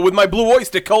die. You know, with my Blue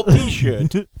Oyster Cult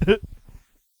T-shirt.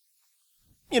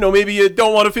 You know, maybe you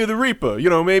don't want to fear the Reaper. You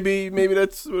know, maybe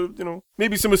that's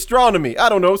maybe some astronomy. I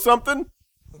don't know, something.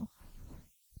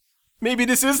 Maybe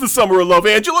this is the summer of love,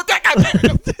 Angela.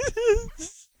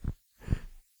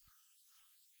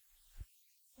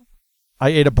 I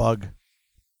ate a bug.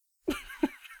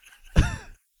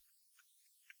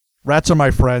 Rats are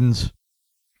my friends.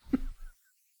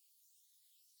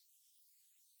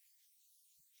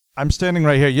 I'm standing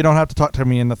right here. You don't have to talk to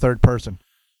me in the third person.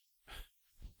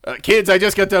 Kids, I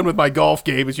just got done with my golf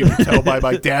game, as you can tell by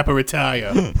my dapper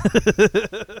attire.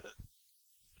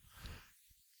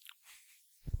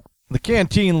 The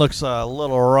canteen looks a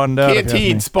little run down. if you ask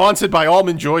Canteen, me. sponsored by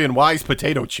Almond Joy and Wise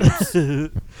Potato Chips.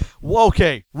 Well,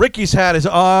 okay, Ricky's hat is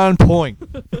on point.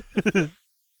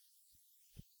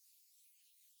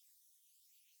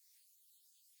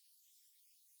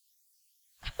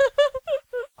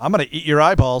 I'm gonna eat your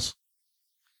eyeballs.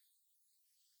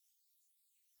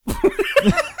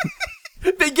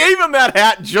 They gave him that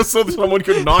hat just so that someone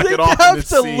could knock They it off in this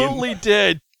scene. absolutely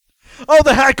did. Oh,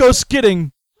 the hat goes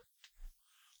skidding.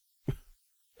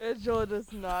 Angela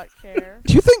does not care.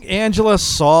 Do you think Angela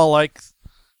saw like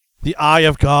the eye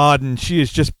of God and she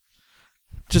is just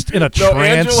in a No,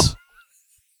 trance?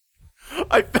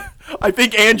 I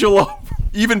think Angela,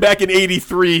 even back in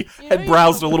 '83, had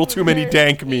browsed a little too many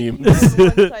dank memes. On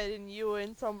one side and you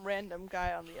and some random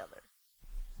guy on the other.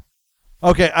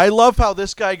 Okay, I love how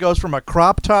this guy goes from a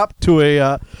crop top to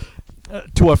a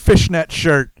fishnet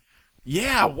shirt.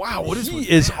 Yeah, wow, what is he with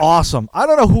is that? awesome. I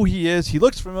don't know who he is. He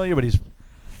looks familiar, but he's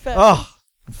Fed. I'm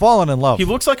falling in love. He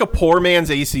looks like a poor man's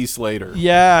AC Slater.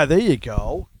 Yeah, there you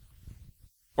go.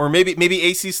 Or maybe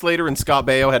AC Slater and Scott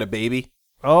Baio had a baby.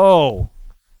 Oh,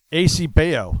 AC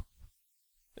Bayo.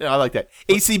 Yeah, I like that.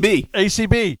 ACB.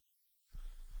 ACB.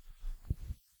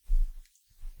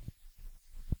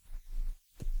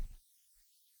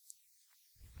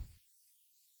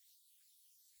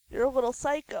 You're a little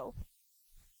psycho.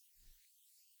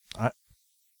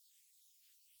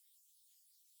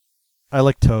 I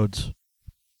like toads.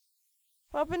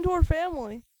 What happened to her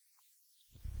family?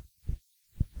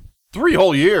 3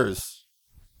 whole years.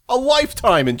 A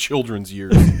lifetime in children's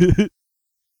years.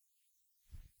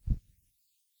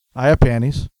 I have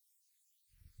panties.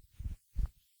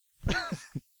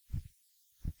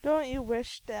 Don't you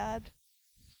wish, Dad?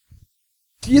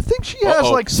 Do you think she has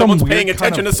Uh-oh, like some someone's weird paying kind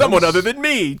attention of to someone voice? other than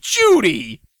me,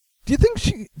 Judy. Do you think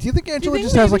Angela Do you think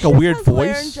just has like a maybe she weird has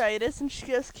voice? laryngitis and she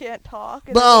just can't talk?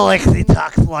 and No, like everything? he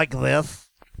talks like this.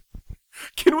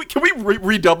 Can we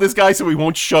redub this guy so he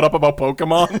won't shut up about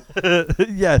Pokemon?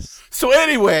 Yes. So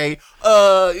anyway,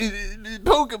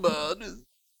 Pokemon.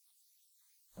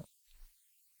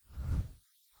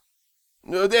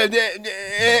 What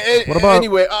about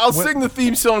anyway? I'll when- sing the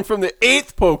theme song from the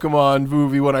 8th Pokemon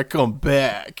movie when I come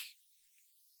back.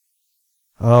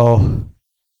 Oh.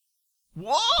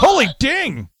 What? Holy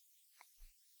ding!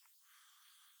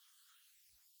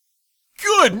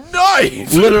 Good night.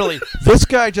 Literally, this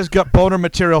guy just got boner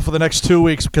material for the next 2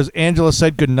 weeks because Angela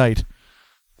said good night.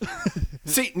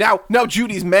 See, now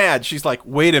Judy's mad. She's like,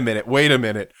 wait a minute.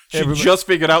 She Everybody- just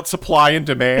figured out supply and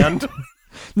demand.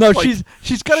 No, Like,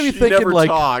 she's got to be she thinking never like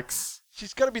talks.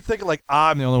 she's got to be thinking like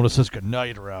I'm the only one who says good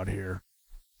night around here.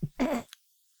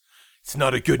 It's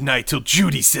not a good night till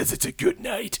Judy says it's a good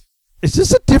night. Is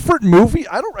this a different movie?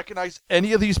 I don't recognize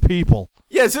any of these people.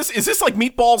 Yeah, is this like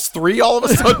Meatballs 3 all of a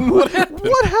sudden? What happened?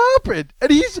 What happened?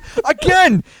 And he's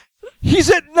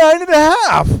at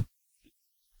 9.5.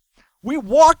 We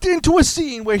walked into a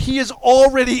scene where he is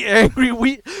already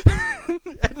angry.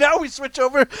 And now we switch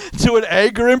over to an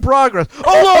anger in progress.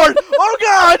 Oh Lord! Oh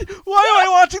God! Why am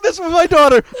I watching this with my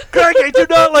daughter? Greg, I do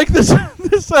not like this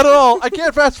at all. I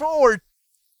can't fast forward.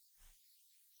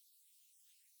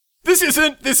 This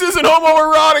isn't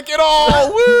homoerotic at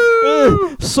all.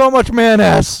 Woo! So much man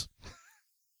ass.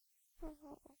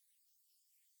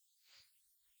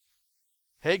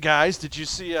 Hey guys, did you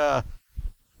see a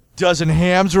dozen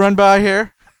hams run by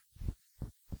here?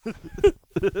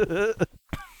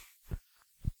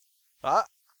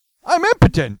 I'm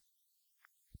impotent.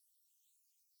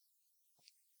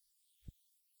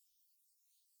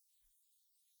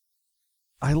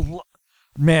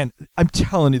 Man, I'm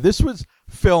telling you, this was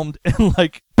filmed in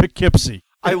like Poughkeepsie,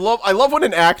 I love when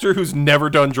an actor who's never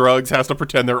done drugs has to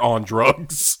pretend they're on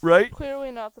drugs. right?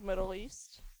 Clearly not the Middle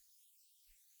East.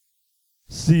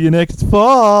 See you next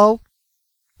fall.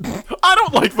 I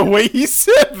don't like the way he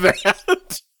said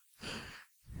that.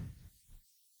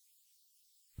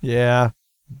 Yeah,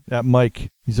 that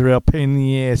Mike, he's a real pain in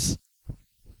the ass.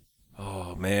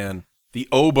 Oh man, the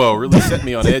oboe really set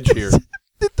me on edge here.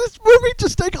 Did this movie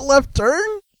just take a left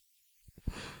turn?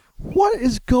 What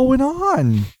is going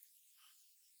on?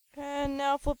 And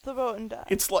now flip the boat and die.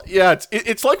 It's like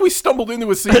it's like we stumbled into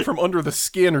a scene from Under the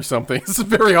Skin or something. This is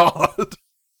very odd.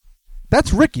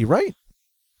 That's Ricky, right?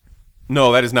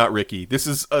 No, that is not Ricky. This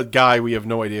is a guy we have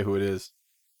no idea who it is.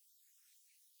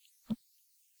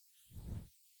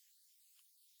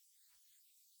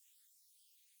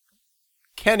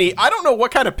 Kenny, I don't know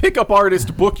what kind of pickup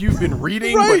artist book you've been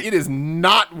reading, Right. but it is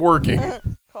not working.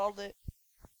 Called it.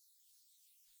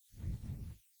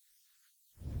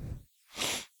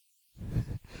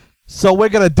 So we're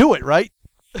gonna do it, right?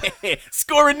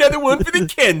 Score another one for the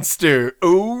Kenster.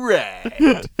 All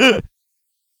right.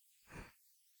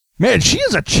 Man, she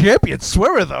is a champion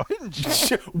swimmer, though, isn't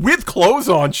she? With clothes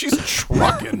on, she's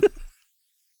trucking.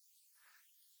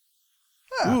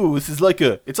 Ooh, this is like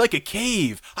it's like a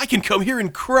cave. I can come here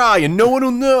and cry and no one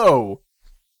will know.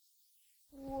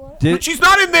 What? But she's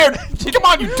not in there. Come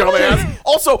on, you dumbass.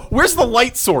 Also, where's the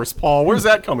light source, Paul? Where's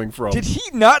that coming from? Did he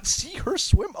not see her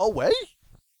swim away?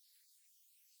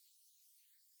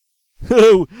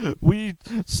 We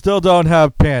still don't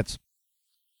have pants.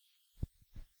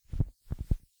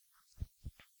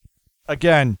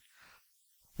 Again,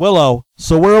 Willow,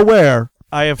 so we're aware,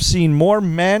 I have seen more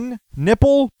men,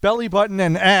 nipple, belly button,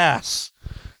 and ass.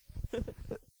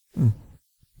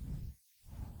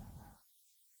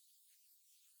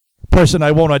 Person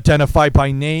I won't identify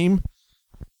by name.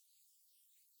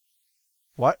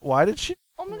 What? Why did she?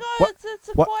 Oh my god, What? it's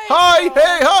a What? quiet Hi, girl.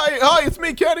 hey, hi, it's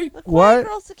me, Kenny. The quiet What?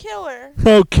 girl's the killer.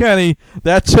 Oh, Kenny,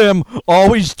 that's him,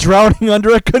 always drowning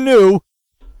under a canoe.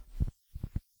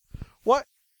 What?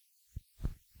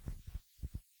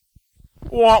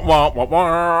 Wah, wah,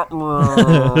 wah,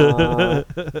 wah.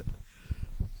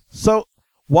 So,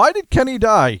 why did Kenny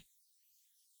die?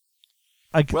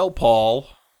 Well, Paul,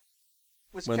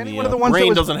 Was when Kenny the one of the ones that brain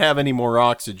was... doesn't have any more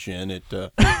oxygen, it kind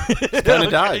of Okay,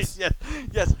 dies.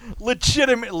 Yes,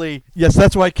 legitimately. Yes,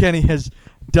 that's why Kenny has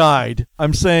died.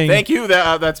 I'm saying... Thank you.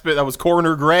 That was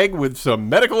Coroner Greg with some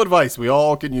medical advice we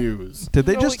all can use. Did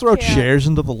they No, just we throw can't. chairs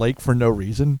into the lake for no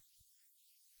reason?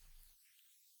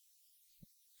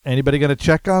 Anybody going to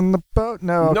check on the boat?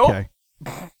 No? Nope. Okay.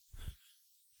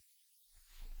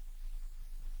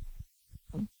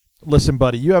 Listen,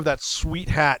 buddy, you have that sweet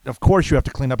hat. Of course you have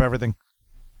to clean up everything.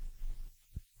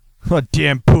 Oh,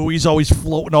 damn poo, he's always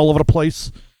floating all over the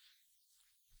place.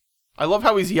 I love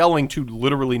how he's yelling to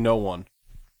literally no one.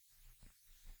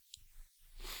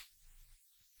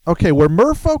 Okay, were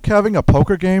merfolk having a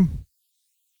poker game?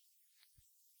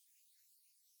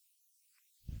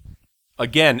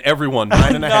 Again, everyone,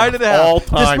 9.5. 9.5. All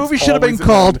times. This movie should have been always a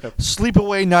called 9.5.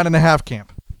 Sleepaway 9.5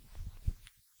 Camp.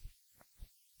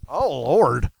 Oh,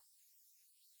 Lord.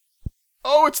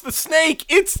 Oh, it's the snake.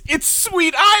 It's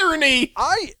sweet irony.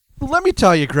 Let me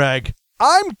tell you, Greg,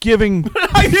 I'm giving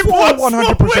I did full blow some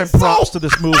 100% whistle. props to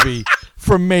this movie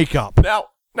for makeup. Now,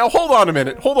 hold on a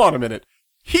minute.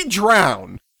 He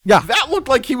drowned. Yeah. That looked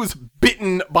like he was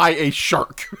bitten by a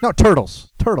shark. No,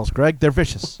 turtles. Turtles, Greg. They're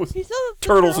vicious. He said that the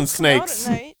Turtles and come out snakes.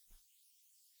 at night.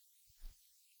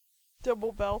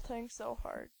 Double belting so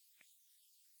hard.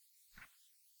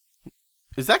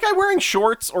 Is that guy wearing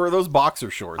shorts or are those boxer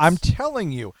shorts? I'm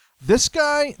telling you, this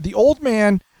guy, the old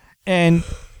man, and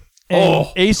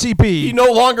Oh. ACB. He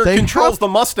no longer they controls have- the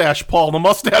mustache, Paul. The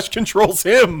mustache controls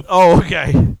him. Oh,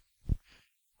 okay.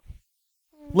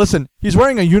 Listen, he's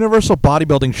wearing a universal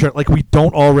bodybuilding shirt like we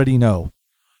don't already know.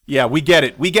 Yeah, we get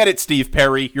it. We get it, Steve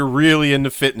Perry. You're really into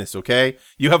fitness, okay?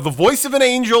 You have the voice of an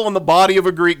angel and the body of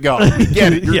a Greek god. We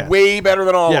get it. You're Yes. way better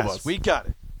than all yes, of us. we got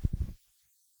it.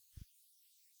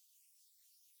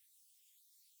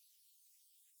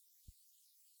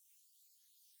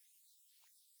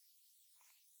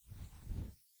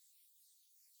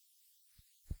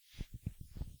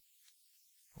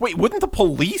 Wait, wouldn't the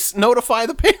police notify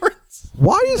the parents?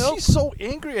 Why is he Nope. so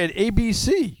angry at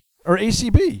ABC or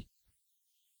ACB?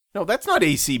 No, that's not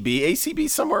ACB.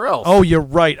 ACB's somewhere else. Oh, you're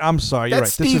right. I'm sorry. You're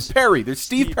that's right. Steve This is. Perry. There's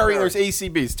Steve Steve Perry and Perry. there's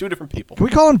ACB. It's two different people. Can we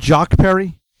call him Jock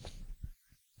Perry?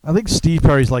 I think Steve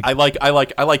Perry's like I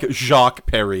like Jacques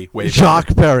Perry way better. Jock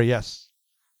Perry. Yes.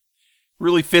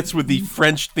 Really fits with the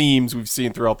French themes we've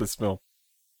seen throughout this film.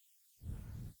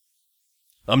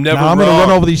 I'm never Now I'm wrong. going to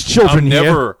run over these children I'm here.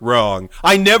 never wrong.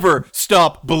 I never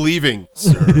stop believing,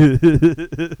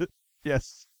 sir.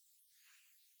 Yes.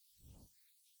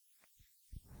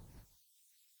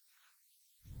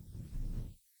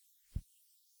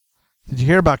 Did you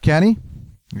hear about Kenny?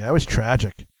 Yeah, it was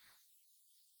tragic.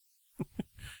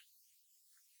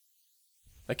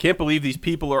 I can't believe these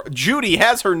people are. Judy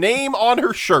has her name on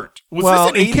her shirt. Was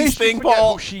well, this in an 80s case you thing, forget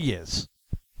Paul? who she is.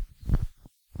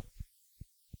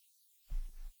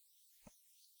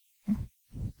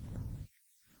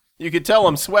 You could tell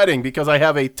I'm sweating because I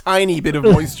have a tiny bit of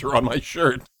moisture on my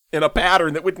shirt in a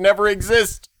pattern that would never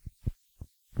exist.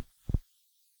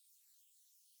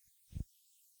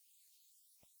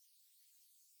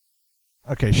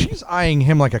 Okay, she's eyeing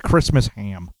him like a Christmas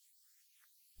ham.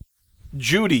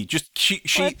 Judy, just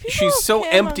Why people she's so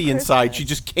ham on empty inside. She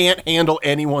Christmas? just can't handle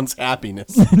anyone's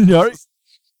happiness. No.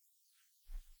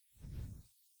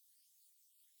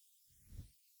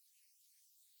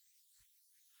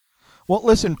 Well,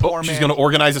 listen, poor Oh, man. she's going to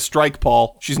organize a strike,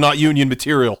 Paul. She's not union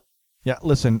material. Yeah,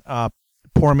 listen,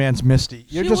 poor man's Misty.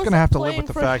 You're She just going to wasn't have to live playing with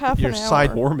the for fact half that your an hour.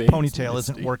 side Poor man's ponytail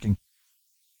isn't Misty. working.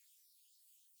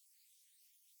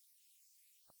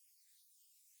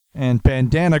 And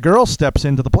Bandana Girl steps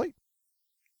into the plate.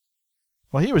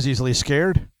 Well, he was easily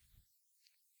scared.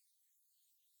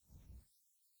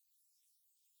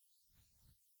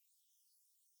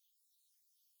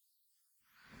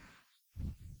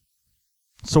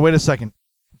 So wait a second.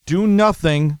 Do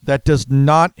nothing that does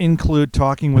not include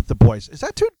talking with the boys. Is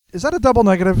that a double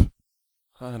negative?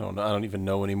 I don't know. I don't even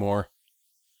know anymore.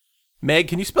 Meg,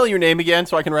 can you spell your name again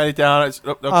so I can write it down? It's,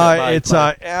 okay, bye, It's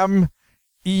bye.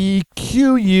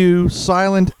 EQU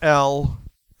silent L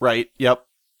Right. Yep.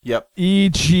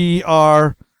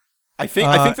 EGR. I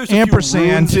think there's a ampersand.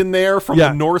 few runes in there from Yeah.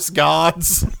 the Norse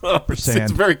gods.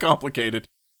 It's very complicated.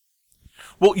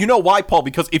 Well, you know why, Paul?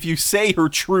 Because if you say her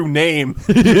true name,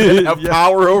 you can have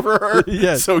power over her.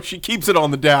 Yes. So she keeps it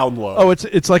on the down low. Oh,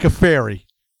 it's like a fairy.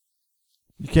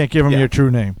 You can't give him Yeah. your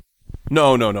true name.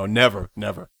 No, never.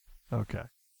 Okay.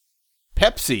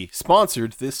 Pepsi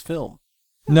sponsored this film.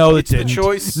 No, It's it the didn't.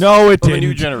 choice No, it of a didn't.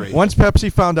 new generation. Once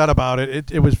Pepsi found out about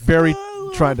it, it was very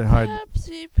I tried to hide. love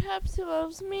Pepsi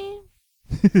loves me.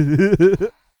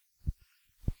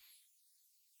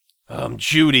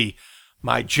 Judy,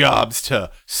 my job's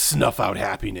to snuff out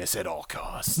happiness at all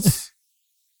costs.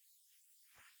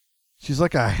 She's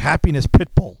like a happiness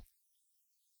pit bull.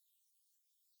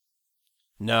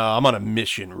 No, I'm on a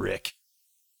mission, Rick.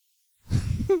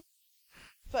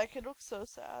 That kid looks so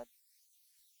sad.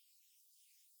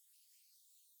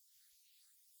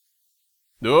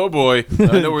 Oh boy,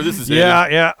 I know where this is headed.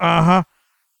 Yeah, uh-huh.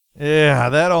 Yeah,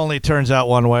 that only turns out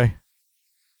one way.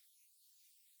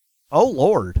 Oh,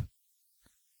 Lord.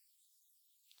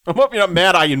 I hope you're not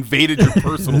mad I invaded your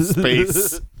personal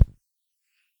space.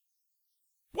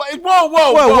 Wait,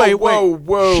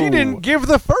 whoa. She didn't give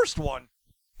the first one.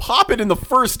 Pop it in the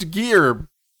first gear.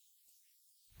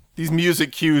 These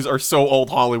music cues are so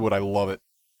old Hollywood, I love it.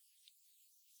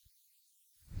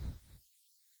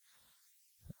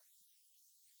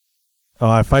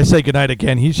 Oh, if I say goodnight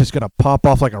again, he's just going to pop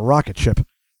off like a rocket ship.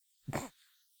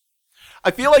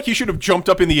 I feel like he should have jumped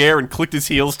up in the air and clicked his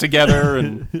heels together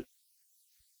and...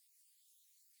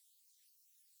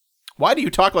 Why do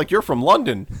you talk like you're from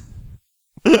London?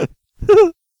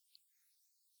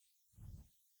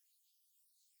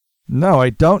 No, I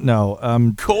don't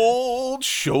know. Cold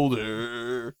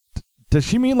shoulder. Does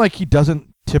she mean like he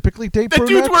doesn't typically date That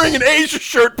brunettes? dude's wearing an Asia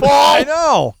shirt, Paul! I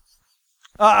know.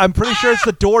 I'm pretty sure it's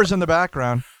the Doors in the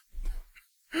background.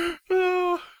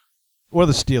 Or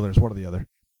the Steelers, one or the other.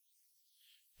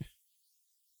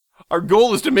 Our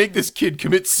goal is to make this kid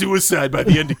commit suicide by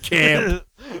the end of camp.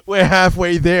 We're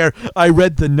halfway there. I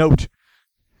read the note.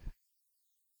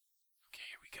 Okay,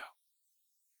 here we go.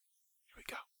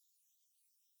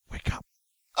 Wake up.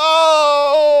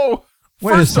 Oh!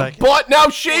 Wait a First the second. butt, now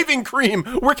shaving cream.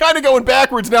 We're kind of going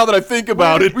backwards now that I think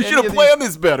about it. We should have planned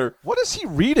this better. What is he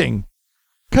reading?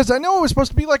 Because I know it was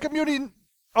supposed to be like a mutant.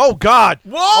 Oh, God.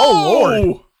 Whoa! Oh,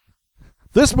 Lord.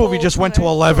 This movie Oh, just went to so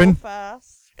 11.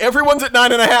 fast. Everyone's at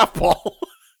 9.5, Paul.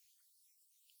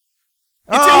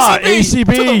 It's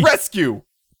ACB. to the rescue.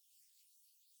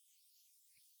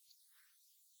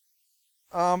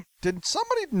 Did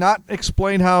somebody not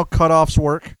explain how cutoffs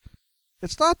work?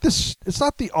 It's not this. It's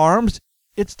not the arms.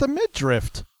 It's the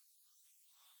midriff.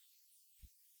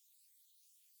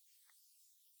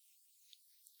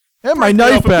 And my Break me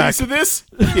knife off a back. piece of this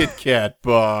Kit Kat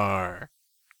bar.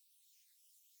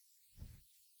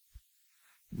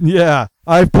 Yeah,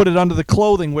 I've put it under the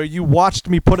clothing where you watched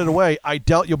me put it away. I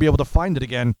doubt you'll be able to find it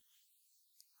again.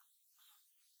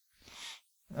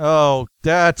 Oh,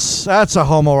 that's a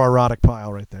homoerotic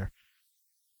pile right there.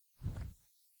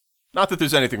 Not that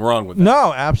there's anything wrong with that.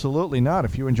 No, absolutely not.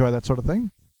 If you enjoy that sort of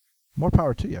thing, more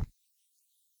power to you.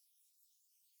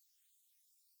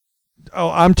 Oh,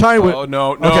 I'm tired with. Oh,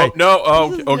 no. Okay. Oh,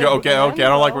 This is okay. I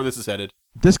don't like Nintendo. where this is headed.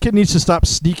 This kid needs to stop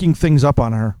sneaking things up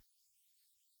on her.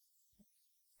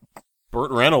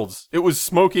 Burt Reynolds. It was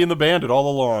Smokey and the Bandit all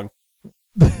along.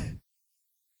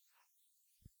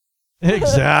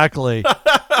 Exactly.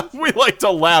 We like to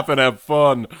laugh and have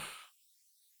fun.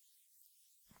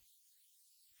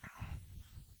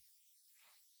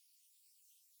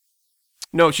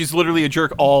 No, she's literally a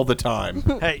jerk all the time.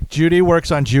 Hey, Judy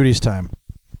works on Judy's time.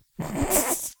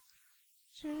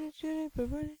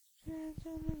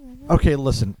 Okay,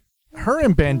 listen. Her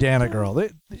and Bandana Girl,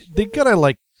 they gotta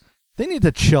like, they need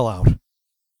to chill out.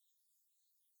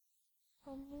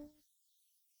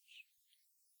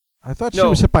 I thought she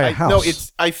was hit by a house.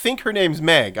 No, I think her name's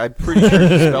Meg. I'm pretty sure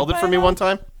she spelled it for me one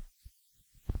time.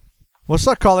 Let's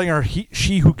start calling her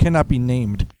she who cannot be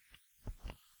named.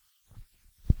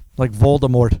 Like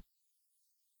Voldemort.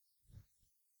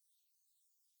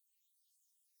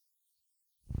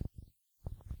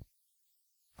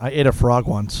 I ate a frog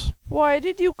once. Why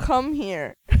did you come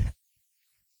here?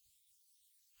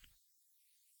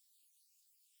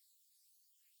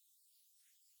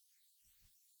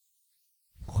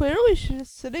 Clearly she's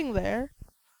sitting there.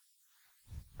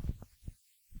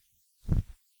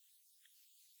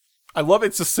 I love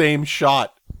it's the same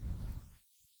shot.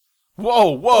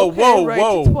 Whoa, Okay, right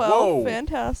whoa, to 12. whoa.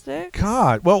 Fantastic.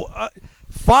 God, well,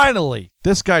 finally,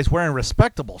 this guy's wearing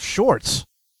respectable shorts.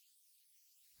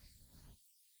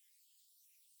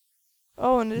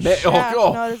 Oh, and his Man, shaft,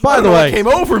 not his by the leg. way- it came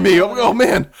over me. Oh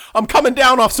man, I'm coming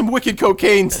down off some wicked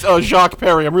cocaine, Jacques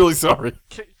Perry. I'm really sorry.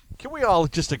 Can we all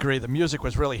just agree the music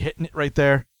was really hitting it right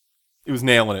there? It was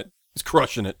nailing it. It was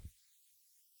crushing it.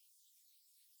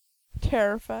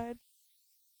 Terrified.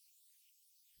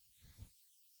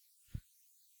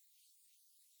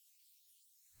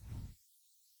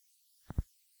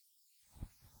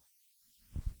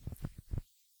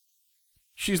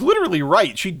 She's literally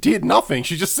right. She did nothing.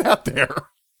 She just sat there.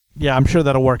 Yeah, I'm sure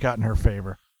that'll work out in her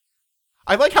favor.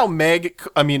 I like how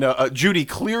Judy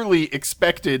clearly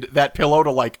expected that pillow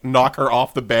to, like, knock her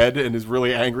off the bed and is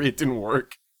really angry it didn't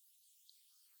work.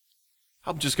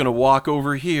 I'm just gonna walk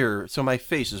over here so my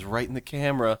face is right in the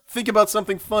camera. Think about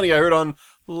something funny I heard on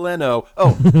Leno.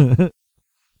 Oh.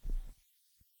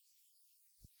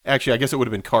 Actually, I guess it would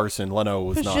have been Carson. Leno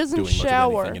was But she not doesn't doing much of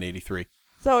shower. anything in 83.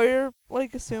 So you're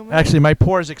like assuming. Actually, my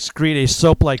pores excrete a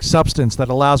soap-like substance that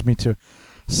allows me to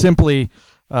simply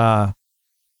slough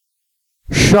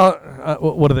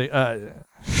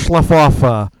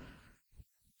off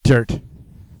dirt.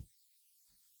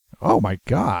 Oh my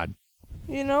God!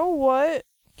 You know what?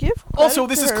 Give credit Also,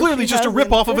 this to is her. clearly She just a hasn't.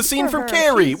 rip-off of a Good scene for from her.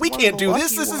 Carrie. She's We one can't of do the this.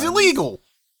 lucky This is ones. illegal.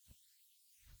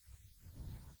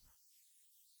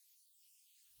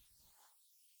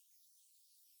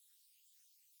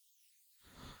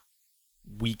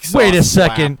 Weak sauce. Wait a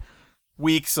slap. second.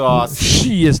 Weak sauce.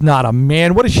 She is not a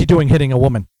man. What is she doing hitting a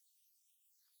woman?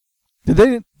 They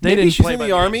Maybe didn't she's play in by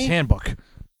the man's army? handbook.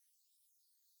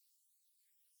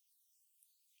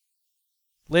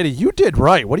 Lady, you did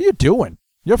right. What are you doing?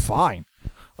 You're fine.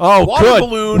 Oh, Water good.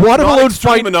 balloon. Water not balloon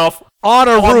extreme fight enough on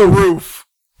a on roof. the roof.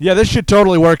 Yeah, this should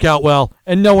totally work out well,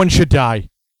 and no one should die.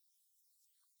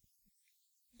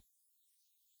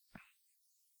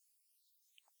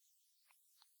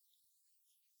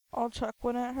 I'll chuck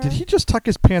one at her. Did he just tuck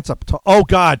his pants up? Oh,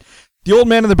 God. The old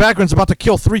man in the background's about to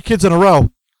kill 3 kids in a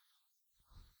row.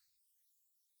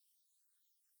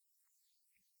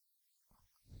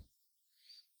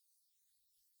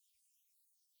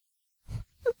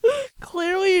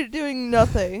 Clearly, you're doing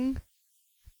nothing.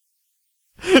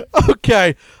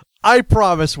 Okay, I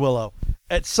promise, Willow.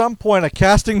 At some point, a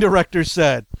casting director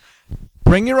said,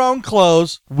 bring your own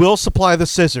clothes, we'll supply the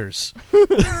scissors.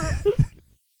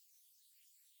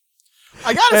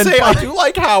 I gotta And say, I by- do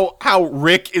like how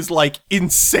Rick is, like,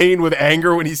 insane with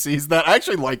anger when he sees that. I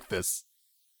actually like this.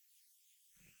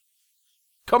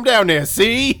 Come down there,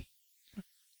 see?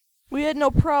 We had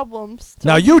no problems.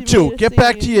 Now, till you she two, made a get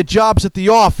back to scene. your jobs at the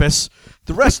office.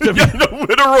 The rest of you... Yeah,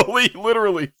 no,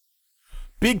 literally.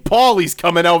 Big Paulie's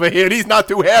coming over here, and he's not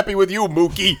too happy with you,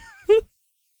 Mookie.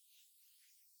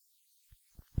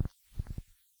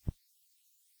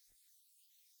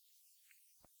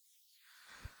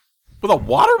 With a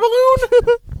water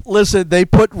balloon? Listen, they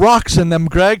put rocks in them,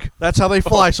 Greg. That's how they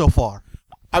fly so far.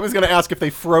 I was gonna ask if they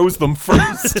froze them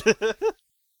first.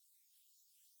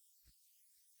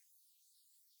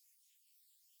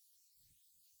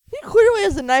 He clearly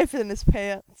has a knife in his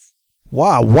pants.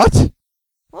 Wow, what?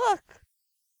 Look.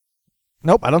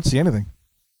 Nope, I don't see anything.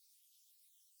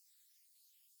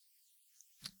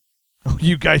 Oh,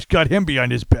 you guys got him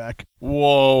behind his back.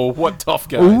 Whoa, what tough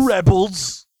guys.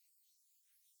 Rebels.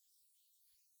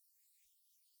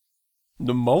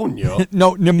 Pneumonia?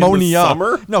 No, pneumonia.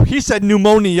 summer? No, he said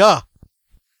pneumonia.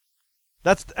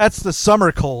 That's the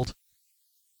summer cold.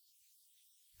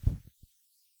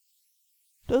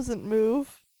 Doesn't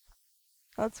move.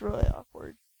 That's really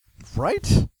awkward.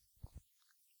 Right?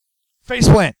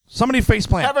 Faceplant. Somebody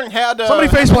faceplant. Haven't had Somebody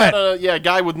haven't faceplant. had a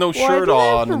guy with no Why shirt do they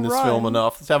have on to in this run? film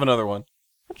enough. Let's have another one.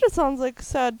 That just sounds like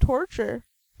sad torture.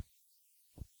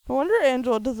 No wonder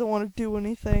Angela doesn't want to do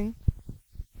anything.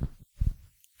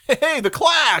 Hey, the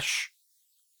Clash!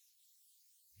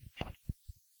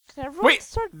 Can everyone Wait,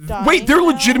 start dying wait, they're now?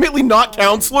 legitimately not Oh.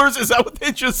 counselors? Is that what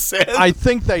they just said? I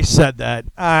think they said that.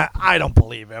 I don't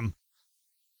believe him.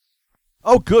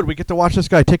 Oh, good. We get to watch this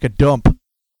guy take a dump.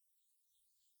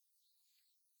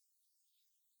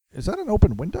 Is that an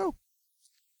open window?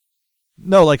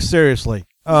 No, like seriously.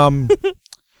 Paul,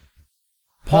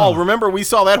 remember we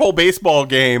saw that whole baseball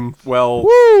game? Well,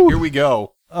 Woo! here we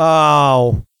go.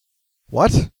 Oh.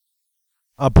 What?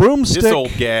 A broomstick. This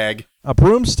old gag. A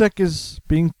broomstick is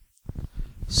being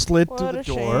slid What through the a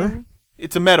door. shame.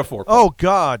 It's a metaphor. Oh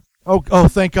God! Oh!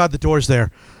 Thank God the door's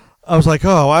there. I was like,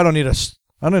 oh, I don't need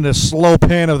a slow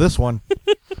pan of this one.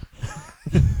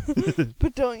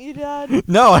 But don't you, Dad?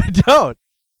 No, I don't.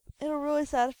 It'll really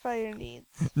satisfy your needs.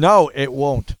 No, it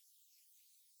won't.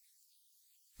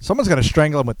 Someone's gonna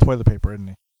strangle him with toilet paper, isn't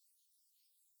he?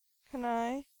 Can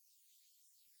I?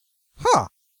 Huh?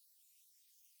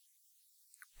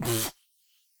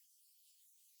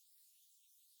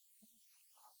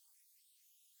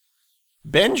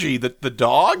 Benji, the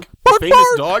dog? Bark, The famous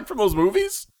bark. dog from those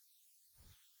movies?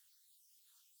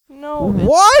 No.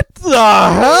 What the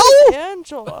hell? It's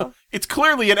Angela. It's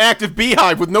clearly an active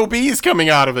beehive with no bees coming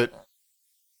out of it.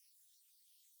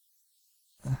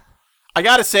 I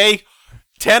gotta say,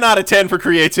 10 out of 10 for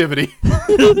creativity.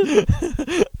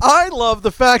 I love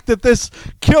the fact that this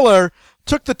killer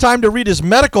took the time to read his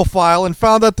medical file and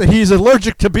found out that he's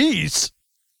allergic to bees.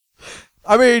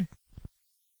 I mean,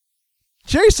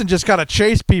 Jason just gotta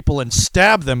chase people and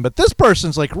stab them, but this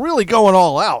person's like really going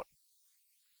all out.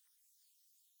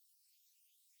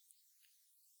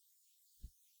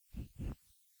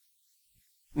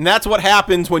 And that's what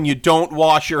happens when you don't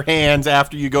wash your hands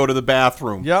after you go to the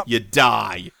bathroom. Yep. You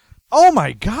die. Oh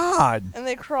my god. And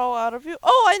they crawl out of you.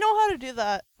 Oh, I know how to do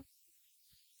that.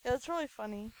 Yeah, it's really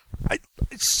funny.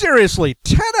 Seriously,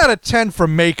 10 out of 10 for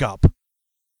makeup.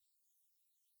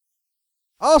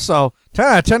 Also, 10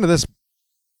 out of 10 to this.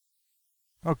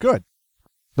 Oh, good.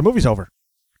 The movie's over.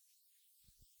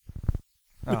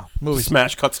 Oh, movie's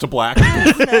Smash cuts to black.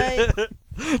 Night.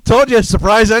 Told you,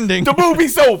 surprise ending. The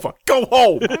movie's over. Go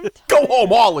home. Go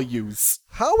home, all of yous.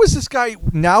 How is this guy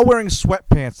now wearing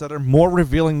sweatpants that are more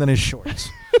revealing than his shorts?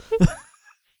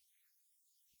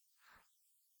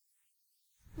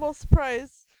 Well,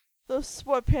 surprise. Those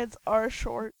sweatpants are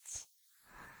shorts.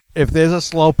 If there's a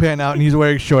slow pan out and he's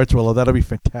wearing shorts, Willow, that'll be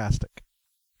fantastic.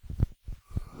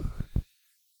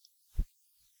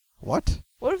 What?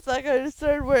 What if that guy just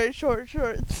started wearing short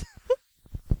shorts?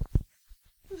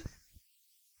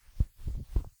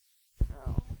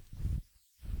 Oh.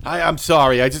 I'm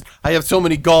sorry. I have so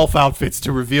many golf outfits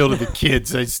to reveal to the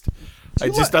kids.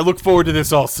 I look forward to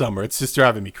this all summer. It's just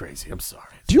driving me crazy. I'm sorry.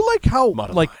 Do you like how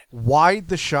Bottom like line. wide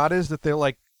the shot is that they're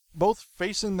like both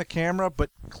facing the camera but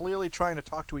clearly trying to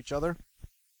talk to each other?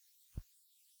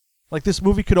 Like this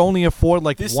movie could only afford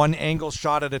like one angle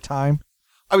shot at a time.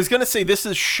 I was gonna say this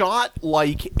is shot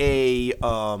like a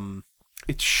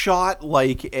it's shot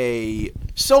like a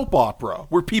soap opera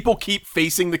where people keep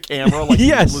facing the camera like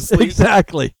Yes, endlessly.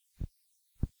 exactly.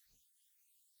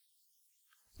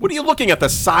 What are you looking at? The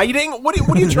siding? What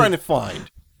are you trying to find?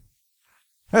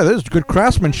 Hey, this is good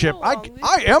craftsmanship. I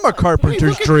am a Hey, carpenter's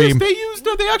look at dream. this.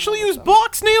 They actually used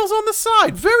box nails on the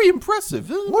side. Very impressive.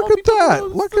 Look at that.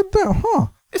 Look at that. Huh.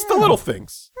 It's the little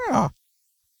things. Yeah.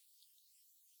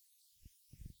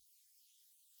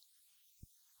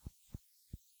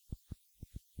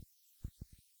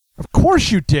 Of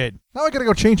course you did. Now I gotta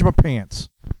go change my pants.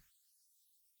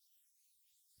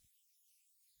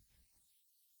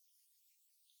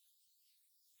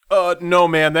 No,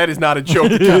 man, that is not a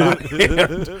joke. It got out of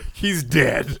hand. He's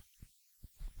dead.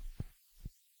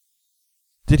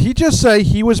 Did he just say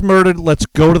he was murdered? Let's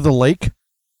go to the lake?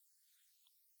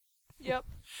 Yep.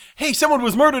 Hey, someone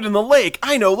was murdered in the lake.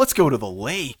 I know. Let's go to the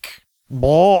lake.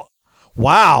 Wow.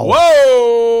 Whoa!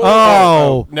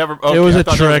 Oh. Never. Okay, It was I a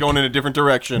thought they were trick. going in a different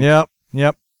direction. Yep.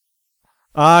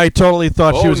 I totally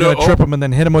thought she Oh, was no, going to trip him and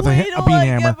then hit him with a Wait till bean I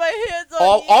hammer. get my hands on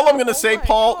All you. I'm gonna say, Oh my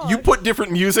Paul, you gosh. put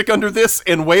different music under this,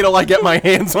 and wait till I get my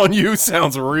hands on you.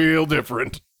 Sounds real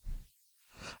different.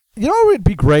 You know what would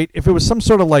be great if it was some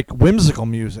sort of like whimsical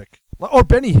music? Or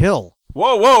Benny Hill.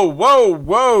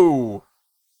 Whoa!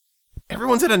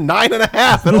 Everyone's at a 9.5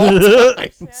 at all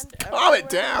times. Sand Calm it everywhere.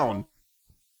 down.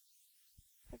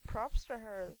 Like, props to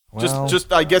her. Well,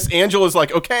 Just. I guess Angela's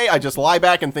like, okay, I just lie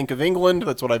back and think of England.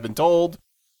 That's what I've been told.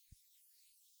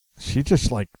 she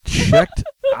just like checked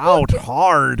out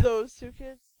hard. Those two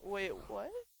kids. Wait, what?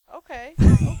 Okay.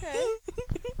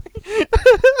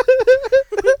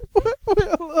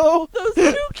 Willow. Those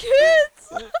two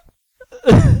kids.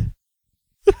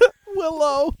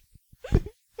 Willow. I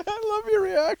love your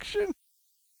reaction.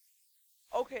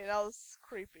 Okay, now this is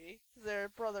creepy. They're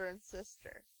brother and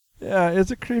sister. Yeah,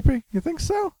 is it creepy? You think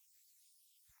so?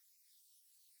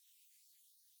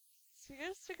 Is he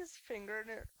gonna stick his finger in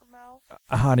her mouth,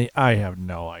 Honey, I have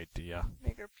no idea.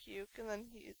 make her puke, and then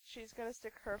she's gonna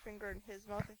stick her finger in his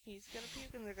mouth, and he's gonna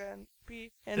puke, and they're gonna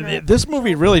be. in This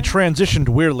movie really transitioned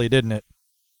weirdly, didn't it?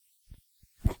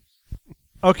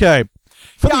 Okay.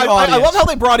 For Yeah, the I audience, love how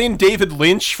they brought in David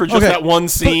Lynch for just Okay, that one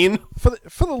scene. for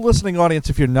the listening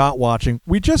audience, if you're not watching,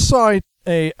 we just saw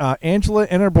a Angela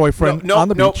and her boyfriend on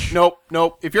the beach. Nope.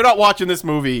 If you're not watching this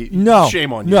movie, No,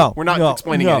 shame on you. no, We're not no,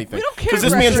 explaining no. anything. We don't care, Because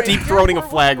this man's Gregory. deep throating a We're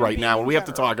flag watching right now, and we have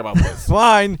to movies in talk about this.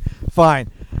 Fine.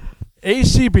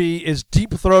 ACB is deep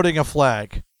throating a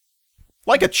flag.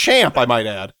 Like a champ, I might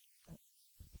add.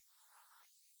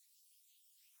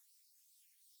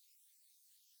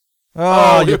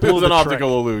 Oh, you it blew was the an trick.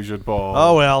 optical illusion, Paul.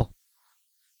 Oh well.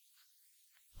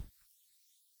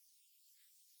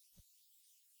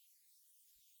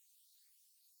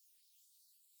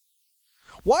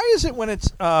 Why is it when it's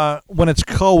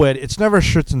co-ed, it's never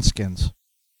shirts and skins?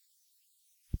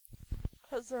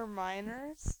 Because they're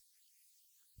minors.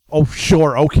 Oh,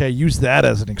 sure. Okay, use that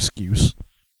as an excuse.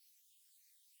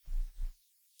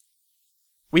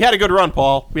 We had a good run,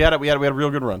 Paul. We had a real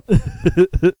good run.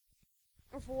 For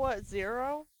what,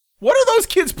 0? What are those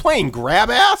kids playing? Grab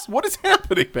ass? What is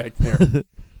happening back there?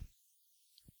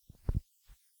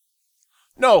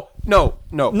 No.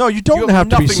 No, you don't have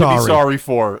to be nothing sorry. to be sorry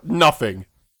for. Nothing.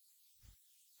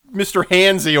 Mr.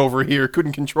 Hansy over here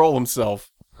couldn't control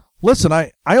himself. Listen,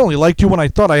 I only liked you when I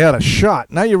thought I had a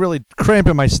shot. Now you're really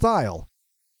cramping my style.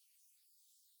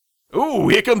 Ooh,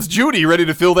 here comes Judy, ready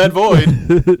to fill that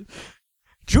void.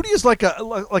 Judy is like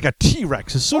a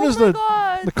T-Rex. As soon Oh as my the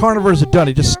God, carnivores are done,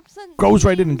 he you're just upsetting goes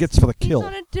right in and teams. gets for the He's kill.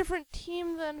 on a different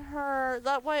team than her.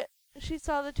 That's why she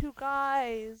saw the 2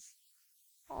 guys.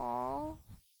 Aww.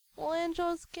 Well,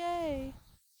 Angela's gay.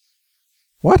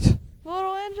 What?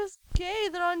 Little Angela's gay.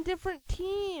 They're on different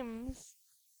teams.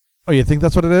 Oh, you think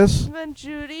that's what it is? And then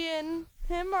Judy and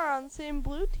him are on the same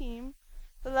blue team.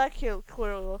 But that kid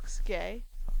clearly looks gay.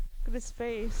 Look at his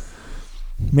face.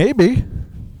 Maybe.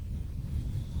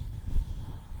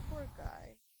 Poor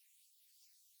guy.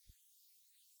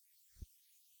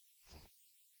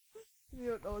 You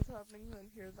don't know what's happening, then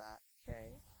hear that,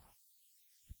 okay?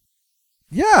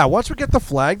 Yeah, once we get the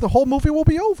flag, the whole movie will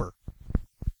be over.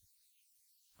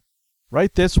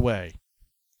 Right this way.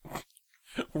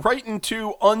 Right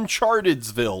into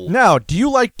Unchartedsville. Now, do you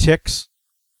like ticks?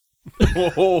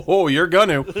 Oh, you're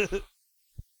gonna.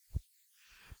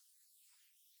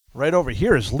 Right over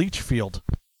here is Leachfield.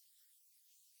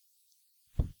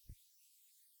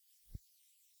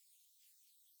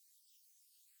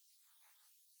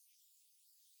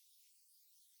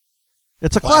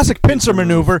 It's a classic pincer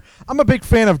maneuver. I'm a big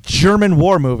fan of German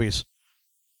war movies.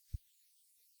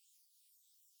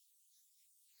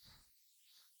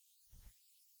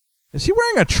 Is he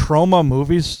wearing a Troma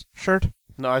Movies shirt?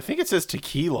 No, I think it says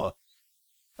tequila.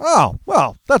 Oh,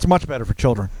 well, that's much better for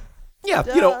children. Yeah,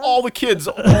 Duh. you know, all the kids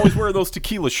always wear those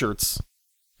tequila shirts.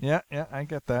 Yeah, I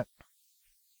get that.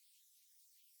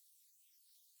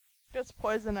 Gets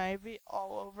poison ivy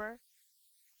all over.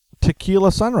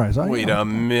 Tequila Sunrise. Wait a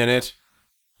minute.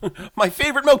 My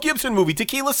favorite Mel Gibson movie,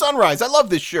 Tequila Sunrise. I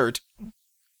love this shirt.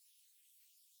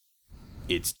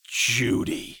 It's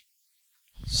Judy.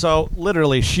 So,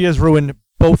 literally, she has ruined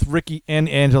both Ricky and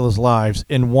Angela's lives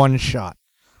in one shot.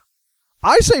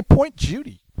 I say point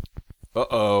Judy.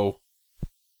 Uh-oh.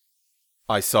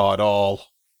 I saw it all.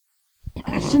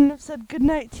 I shouldn't have said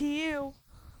goodnight to you.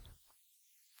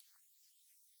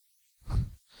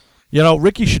 You know,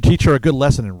 Ricky should teach her a good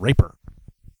lesson and rape her.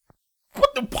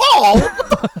 What the Paul?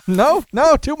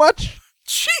 No, too much.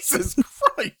 Jesus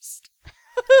Christ!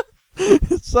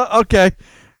 So okay,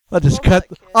 I'll just Love cut.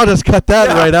 that kid. I'll just cut that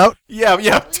Yeah. right out. Yeah,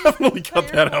 Please, definitely cut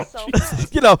cut that out.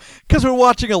 yourself You know, because we're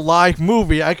watching a live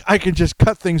movie, I can just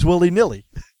cut things willy nilly.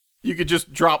 You could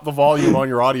just drop the volume on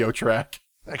your audio track.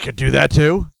 I could do that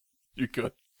too. You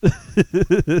could.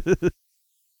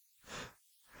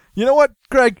 You know what,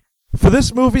 Greg? For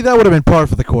this movie, that would have been par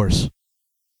for the course.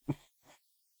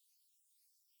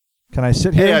 Can I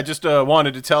sit here? Hey, I just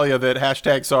wanted to tell you that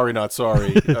hashtag sorry not sorry.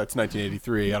 It's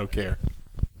 1983. I don't care.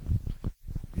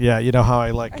 Yeah, you know how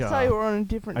I like. I saw you were on a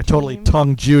different I totally team.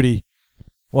 tongued Judy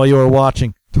while you were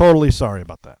watching. Totally sorry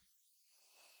about that.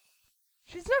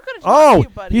 She's not going to talk to Oh, you,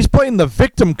 buddy. he's playing the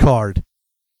victim card.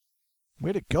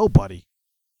 Way to go, buddy.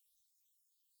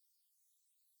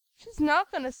 She's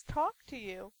not going to talk to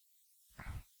you.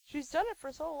 She's done it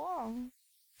for so long.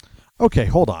 Okay,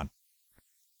 hold on.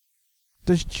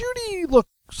 Does Judy look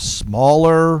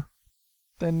smaller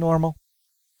than normal?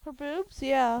 Her boobs,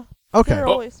 yeah. Okay. They're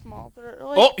always small. They're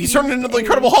like Oh, he's turning into the these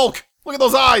Incredible days. Hulk. Look at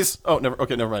those eyes. Oh, never.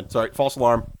 Okay, never mind. Sorry. False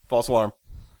alarm. False alarm.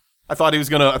 I thought he was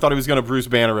gonna Bruce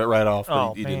Banner it right off. But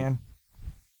Oh, he didn't. man.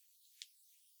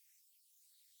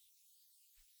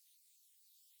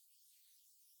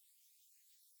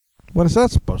 What is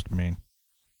that supposed to mean?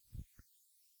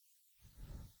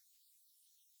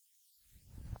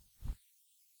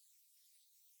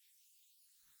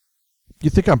 You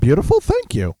think I'm beautiful?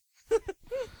 Thank you.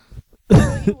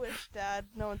 Oh, you wish, Dad.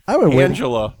 No one. I would win.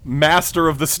 Angela, master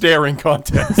of the staring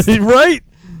contest. Right?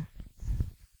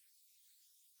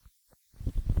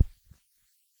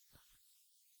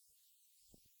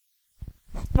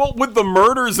 Well, with the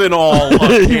murders and all,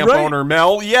 camp Right. owner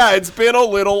Mel, yeah, it's been a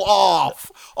little off.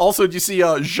 Also, did you see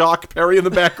Jacques Perry in the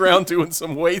background doing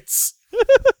some weights?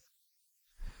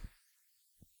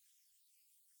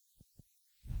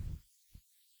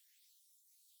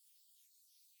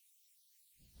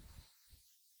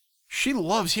 She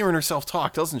loves hearing herself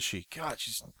talk, doesn't she? God,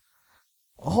 she's...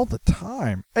 All the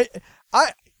time.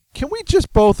 I can we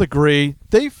just both agree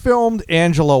they filmed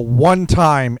Angela one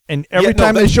time, and every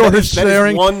time they show her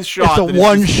staring, one shot. It's a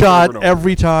one shot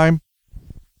every time.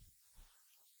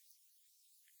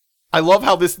 I love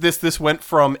how this went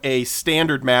from a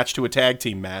standard match to a tag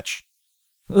team match.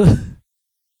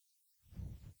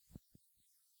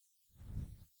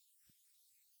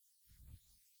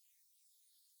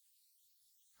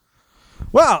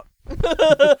 Well,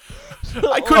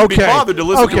 I couldn't be bothered to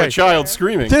listen to a child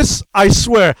screaming. This, I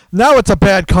swear, now it's a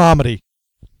bad comedy.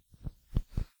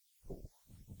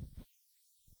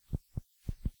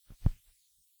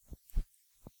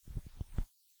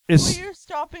 Well, you're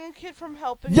stopping a kid from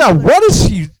helping. Yeah, what is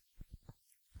he?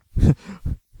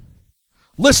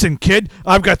 Listen, kid,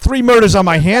 I've got 3 murders on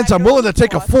my hands. I'm willing to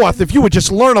take a 4th if you would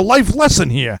just learn a life lesson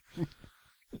here.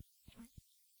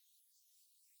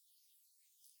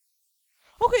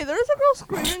 Okay, there's a girl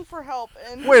screaming for help,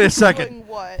 and wait a he's second. doing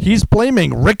what? He's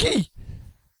blaming Ricky?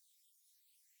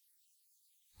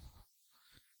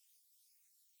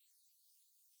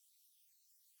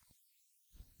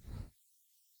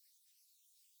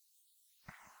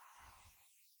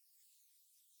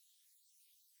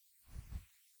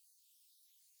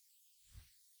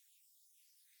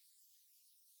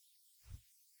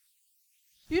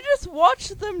 You just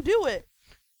watched them do it.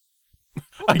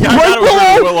 I got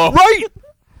Willow. Right?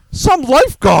 Some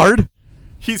lifeguard.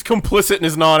 He's complicit in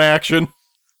his non-action.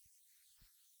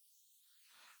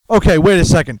 Okay, wait a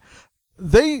second.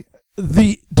 The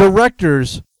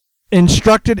directors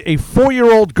instructed a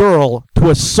 4-year-old girl to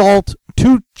assault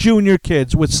 2 junior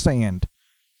kids with sand.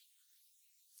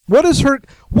 What is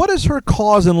her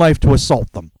cause in life to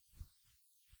assault them?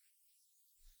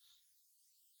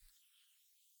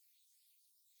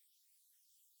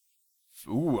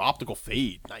 Ooh, optical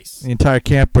fade. Nice. The entire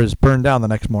camper is burned down the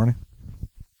next morning.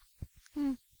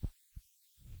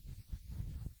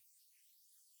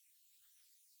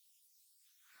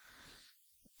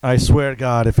 I swear to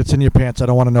God, if it's in your pants, I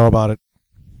don't want to know about it.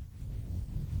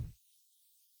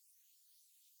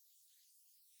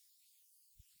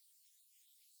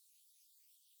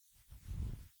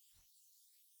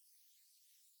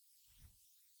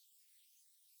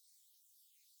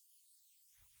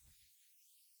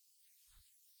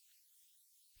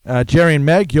 Jerry and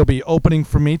Meg, you'll be opening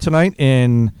for me tonight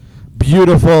in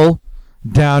beautiful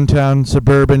downtown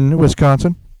suburban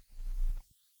Wisconsin.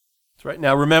 That's right.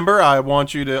 Now, remember, I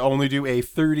want you to only do a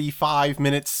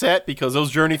 35-minute set because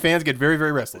those Journey fans get very,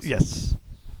 very restless. Yes.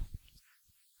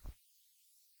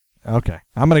 Okay.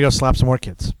 I'm going to go slap some more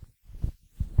kids.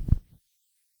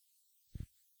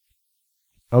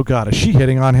 Oh, God. Is she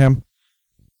hitting on him?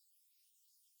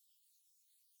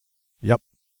 Yep.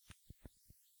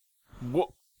 What?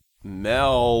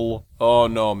 Mel. Oh,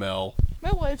 no, Mel.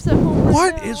 My wife's at home right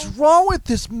What now. is wrong with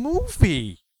this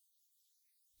movie?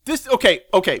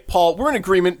 Okay, Paul, we're in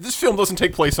agreement. This film doesn't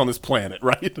take place on this planet,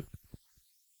 right?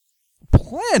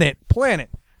 Planet.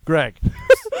 Greg,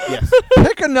 Yes.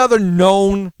 pick another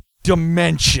known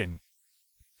dimension.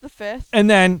 The 5th.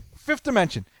 And then 5th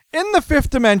dimension. In the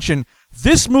 5th dimension,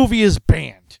 this movie is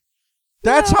banned.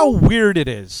 That's how weird it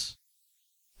is.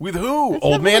 With who? It's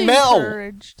Old Man heavily Mel.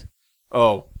 encouraged.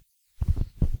 Oh.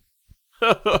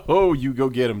 Oh, you go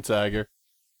get him, Tiger.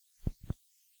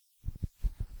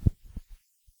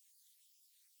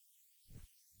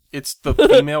 It's the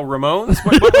female Ramones?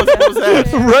 What was that?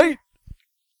 Yeah. Right?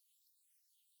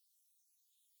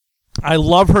 I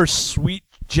love her sweet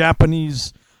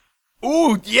Japanese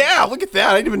Ooh, yeah, look at that.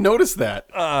 I didn't even notice that.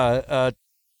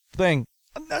 thing.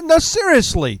 No,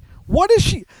 seriously. What is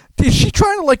she? Is she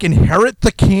trying to like inherit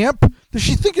the camp? Does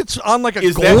she think it's on like a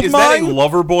Is gold that mine? a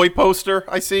Loverboy poster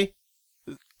I see?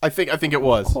 I think it Of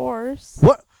was. course.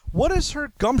 What is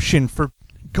her gumption for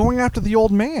going after the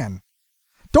old man?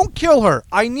 Don't kill her.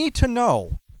 I need to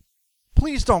know.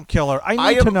 Please don't kill her.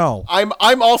 I need to know.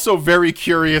 I'm also very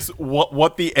curious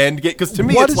what the end get because to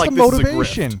me What it's is like the this is a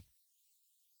motivation? grift.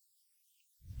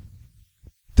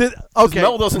 Okay,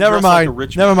 Mel doesn't never dress like mind. a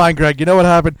rich Never man. mind, Greg. You know what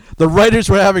happened? The writers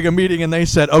were having a meeting and they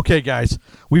said, "Okay, guys,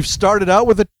 we've started out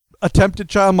with attempted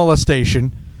child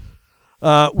molestation.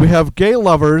 We have gay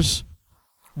lovers.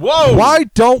 Whoa! Why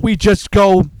don't we just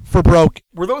go for broke?"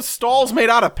 Were those stalls made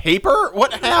out of paper?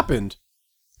 What happened?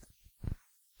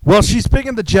 Well, she's big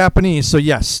into Japanese, so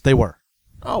yes, they were.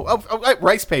 Oh,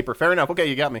 rice paper. Fair enough. Okay,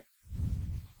 you got me.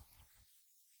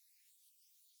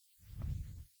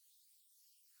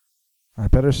 I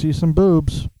better see some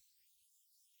boobs.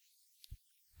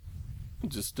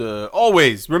 Just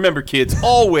always remember, kids.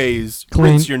 Always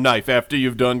Clean. rinse your knife after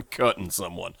you've done cutting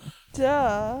someone.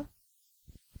 Duh.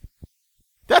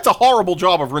 That's a horrible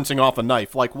job of rinsing off a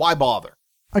knife. Like, why bother?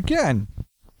 Again,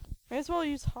 May as well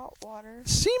use hot water.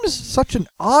 seems such an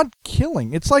odd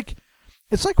killing. It's like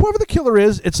whoever the killer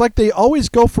is, it's like they always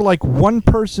go for like one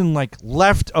person like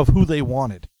left of who they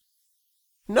wanted.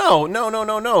 No.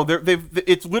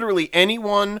 It's literally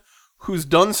anyone who's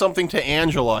done something to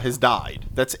Angela has died.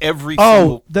 That's every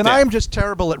single Oh, then death. I'm just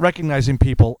terrible at recognizing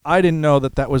people. I didn't know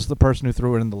that was the person who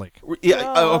threw it in the lake.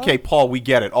 Yeah, okay, Paul, we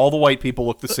get it. All the white people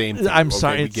look the same. To you, I'm okay?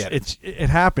 sorry. We get it. It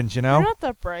happens, you know? You're not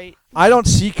that bright. I don't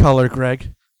see color,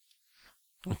 Greg.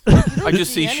 I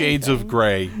just see see shades of anything.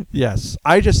 gray. Yes,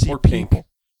 I just see Or pink. people.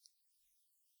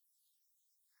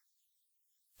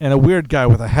 And a weird guy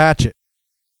with a hatchet.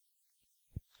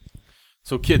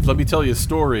 So, kids, let me tell you a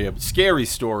scary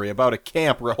story about a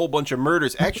camp where a whole bunch of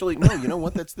murders. Actually, no, you know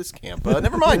what? That's this camp.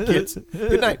 Never mind, kids.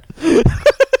 Good night.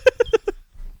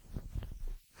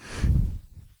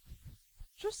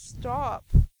 Just stop.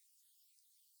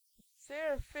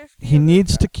 There are 50 He other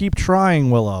needs to guys. keep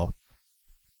trying, Willow.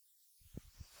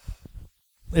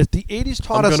 If the 80s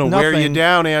taught I'm us gonna nothing, wear you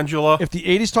down, Angela. if the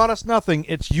 80s taught us nothing,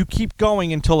 it's you keep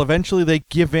going until eventually they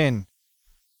give in.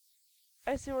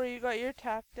 I see where you got your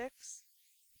tactics.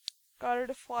 Got her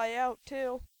to fly out,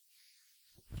 too.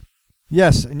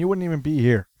 Yes, and you wouldn't even be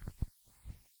here.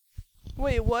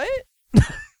 Wait, what?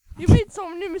 You made so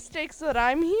many mistakes that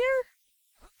I'm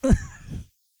here?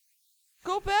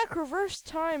 Go back, reverse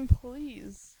time,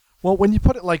 please. Well, when you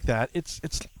put it like that, it's.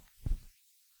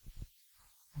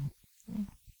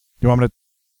 You want me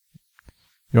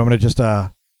to just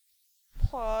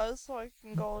Pause so I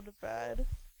can go to bed.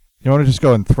 you want to just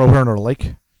go and throw her in a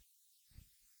lake?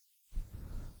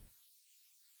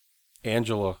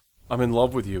 Angela, I'm in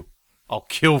love with you. I'll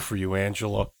kill for you,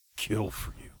 Angela. Kill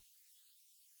for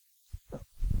you.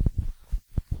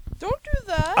 Don't do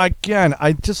that. Again,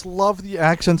 I just love the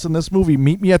accents in this movie.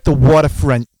 Meet me at the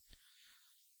waterfront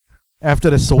after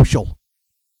the social.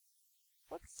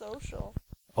 What's social?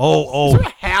 Oh, Is there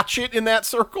a hatchet in that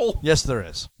circle? yes, there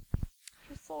is.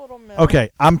 Just a little minute. Okay,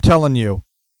 I'm telling you,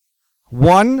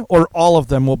 one or all of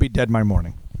them will be dead by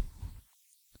morning.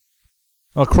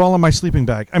 I'll crawl in my sleeping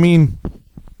bag. I mean,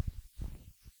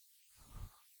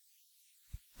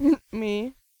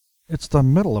 Me. it's the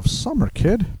middle of summer,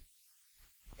 kid.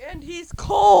 And he's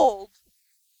cold.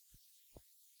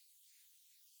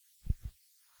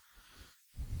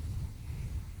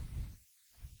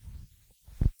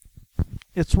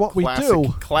 It's what we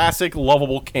do. Classic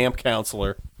lovable camp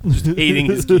counselor. Just hating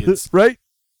his kids. Right?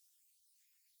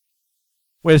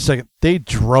 Wait a second. They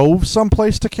drove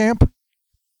someplace to camp?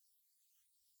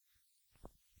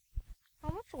 How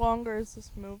much longer is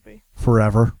this movie?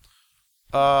 Forever.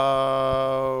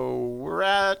 We're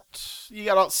at... You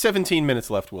got about 17 minutes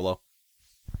left, Willow.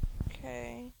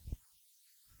 Okay.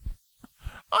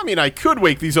 I mean, I could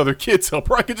wake these other kids up,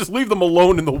 or I could just leave them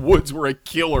alone in the woods where a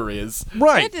killer is.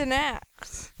 Right. Get an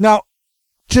axe. Now,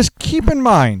 just keep in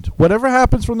mind, whatever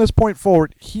happens from this point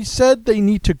forward, he said they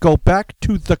need to go back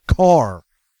to the car.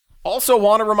 Also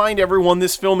want to remind everyone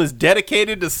this film is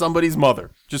dedicated to somebody's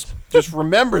mother. Just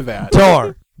remember that.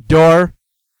 Door.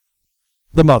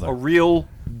 The A mother. real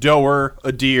doer,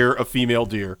 a deer, a female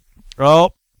deer.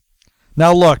 Oh.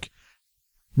 Now look.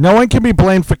 No one can be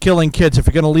blamed for killing kids if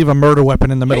you're going to leave a murder weapon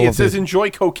in the middle Hey, it of says this. enjoy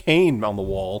cocaine on the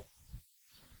wall.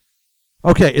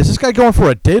 Okay, is this guy going for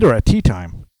a date or a tea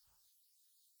time?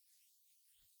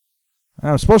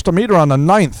 I'm supposed to meet her on the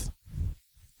 9th.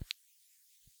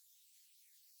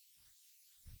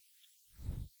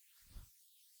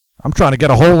 I'm trying to get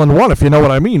a hole in one, if you know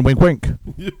what I mean. Wink, wink.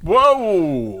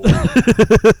 Whoa!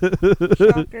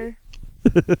 Shocker.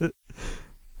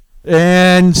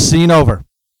 And scene over.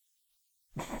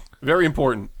 Very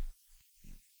important.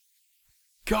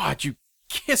 God, you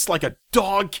kiss like a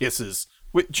dog kisses.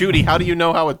 Wait, Judy, how do you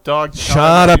know how a dog... Shut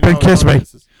how do up you know and how a kiss dog me.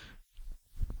 kisses?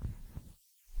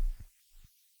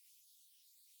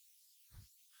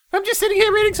 I'm just sitting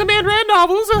here reading some Ayn Rand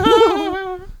novels.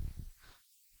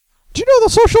 Do you know the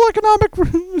social economic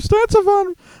stance of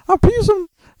on peace in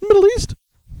the Middle East?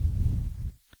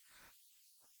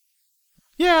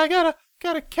 Yeah, I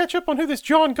gotta catch up on who this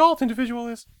John Galt individual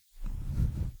is.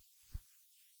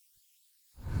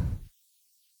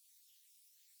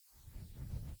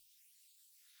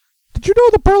 Did you know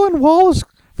the Berlin Wall is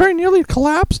very nearly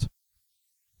collapsed?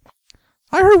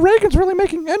 I heard Reagan's really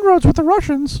making inroads with the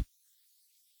Russians.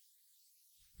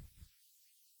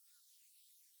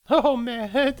 Oh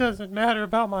man, it doesn't matter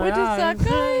about my Wait, does eyes. that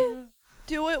guy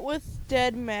do it with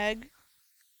dead Meg?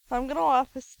 I'm gonna laugh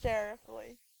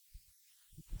hysterically.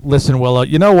 Listen, Willow,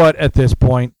 you know what? At this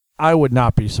point, I would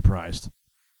not be surprised.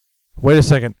 Wait a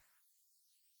second.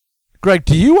 Greg,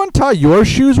 do you untie your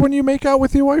shoes when you make out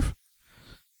with your wife?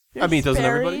 I mean, doesn't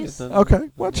everybody? Sperry's, Okay.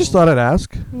 Well, just thought I'd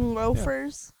ask.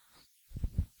 loafers.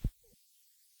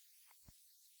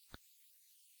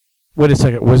 Wait a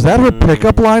second. Was that her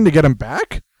pickup line to get him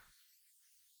back?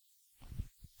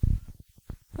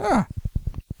 Ah.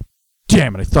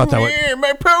 Damn it! I thought that Yeah,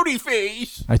 my pony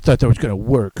face. was gonna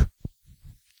work.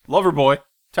 Loverboy,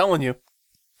 telling you.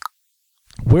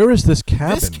 Where is this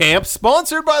cabin? This camp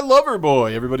sponsored by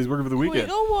Loverboy. Everybody's working for the Can we weekend.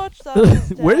 go watch that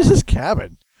instead? Where is this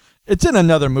cabin? It's in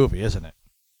another movie, isn't it?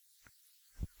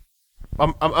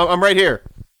 I'm right here.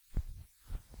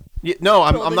 Yeah, no,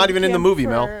 I'm Building not even in the camp movie, for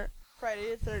Mel.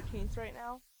 Friday the 13th right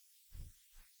now.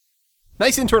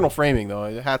 Nice internal framing,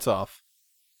 though. Hats off.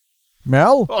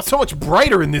 Mel? Oh, it's so much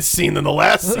brighter in this scene than the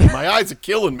last scene. My eyes are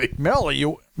killing me. Mel, are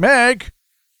you... Meg?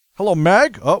 Hello,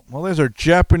 Meg? Oh, well, there's her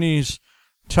Japanese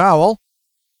towel.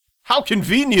 How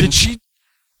convenient. Did she...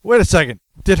 Wait a second.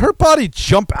 Did her body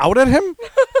jump out at him?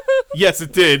 Yes,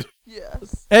 it did.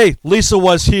 Yes. Hey, Lisa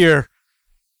was here.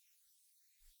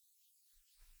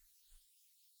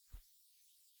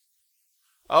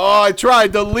 Oh, I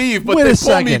tried to leave, but Wait they a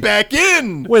pulled me second. back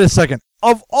in. Wait a second.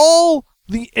 Of all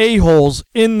the a-holes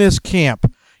in this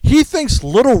camp, he thinks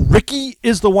little Ricky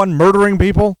is the one murdering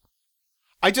people?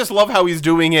 I just love how he's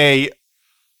doing a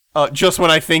just when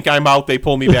I think I'm out, they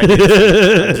pull me back in.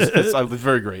 It's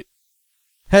very great.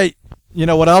 Hey, you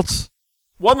know what else?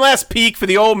 One last peek for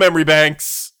the old memory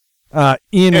banks.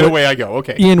 Ian, And away I go.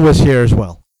 Okay. Ian was here as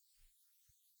well.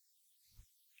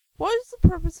 What is the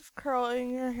purpose of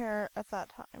curling your hair at that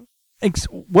time?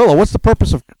 Willow, what's the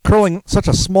purpose of curling such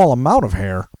a small amount of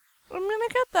hair? I'm gonna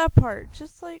get that part.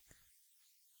 Just like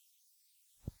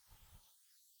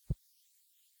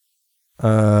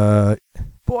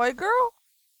boy, girl,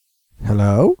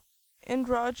 Hello?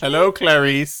 androgyny. Hello,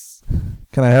 Clarice.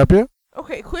 Can I help you?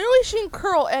 Okay, clearly she didn't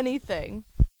curl anything.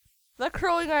 That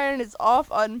curling iron is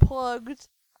off, unplugged.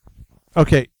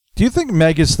 Okay, do you think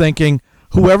Meg is thinking,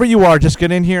 whoever you are, just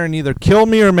get in here and either kill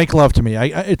me or make love to me?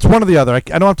 It's one or the other. I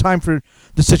don't have time for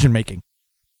decision making.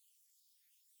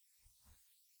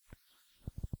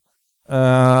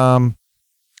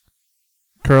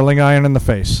 Curling iron in the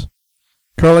face.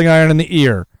 Curling iron in the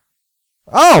ear.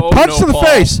 Oh, punch no, to the Paul.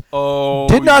 face. Oh,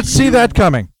 Did not see you- that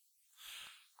coming.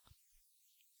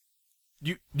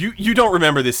 You don't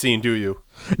remember this scene, do you?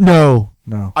 No.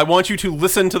 I want you to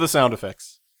listen to the sound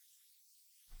effects.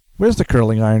 Where's the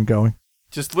curling iron going?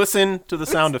 Just listen to the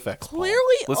sound effects. Paul.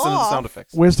 Clearly Listen to the off sound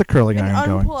effects. Where's the curling and iron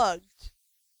going?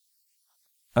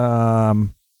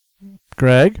 unplugged.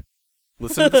 Greg?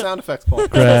 Listen to the sound effects, Paul.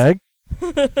 Greg?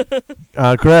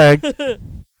 Greg? Is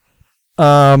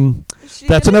she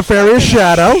That's a gonna nefarious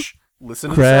shut it up? shadow. Listen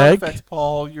to Craig? the sound effects,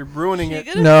 Paul. You're ruining She it.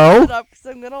 gonna No. shut it up 'cause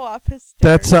I'm gonna laugh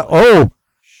hysterically.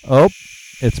 That's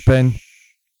it's been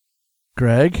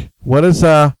Greg. What is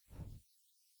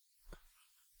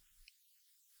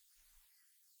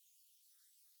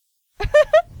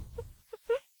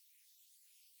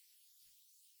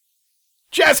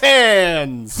Jazz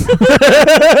hands.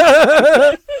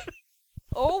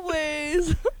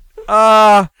 Always.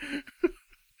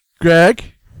 Greg?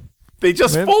 They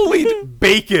just Man. foleyed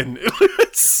bacon.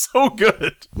 It's so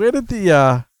good. Where did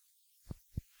the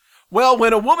Well,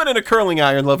 when a woman and a curling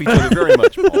iron love each other very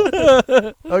much,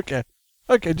 Paul.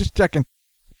 Okay, just checking.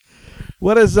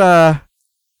 What is Oh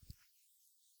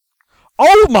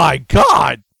my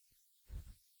god!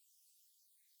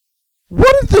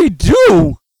 What did they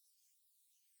do?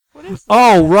 What is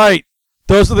Oh right.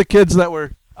 Those are the kids that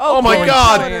were Oh my Paul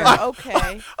God. Turner, I-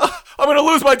 Okay. I'm going to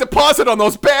lose my deposit on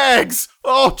those bags.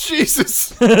 Oh,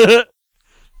 Jesus. I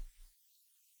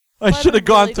Might should have have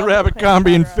gone really through got the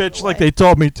Abercrombie and paper out of the Fitch like way. they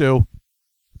told me to.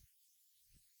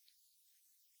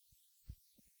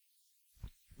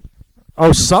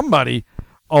 Oh, somebody.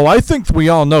 Oh, I think we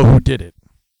all know who did it.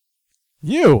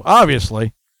 You,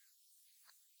 obviously.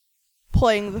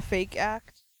 Playing the fake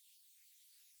act.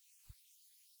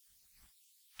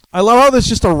 I love how there's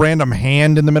just a random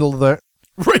hand in the middle of the...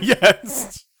 Right,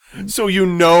 yes. So you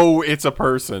know it's a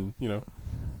person, you know.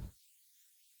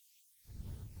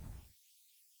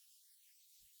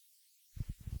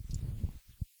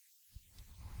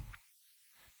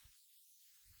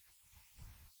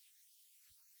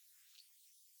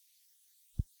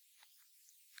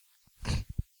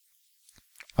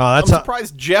 I'm That's how,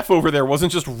 surprised Jeff over there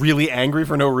wasn't just really angry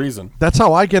for no reason. that's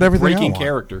how I get everything I Breaking want.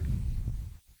 character.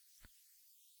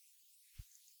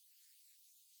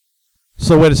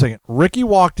 So wait a second. Ricky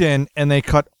walked in and they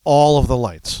cut all of the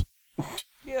lights.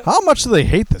 Yep. How much do they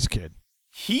hate this kid?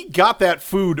 He got that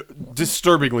food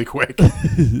disturbingly quick.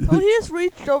 Oh, he just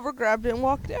reached over, grabbed it, and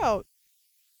walked out.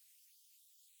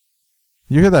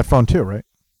 You hear that phone too, right?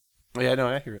 Yeah, no,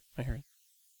 I hear it. I hear it.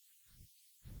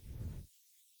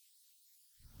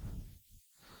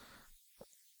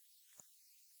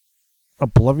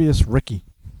 Oblivious Ricky.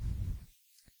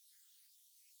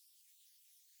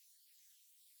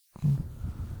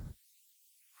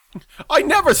 I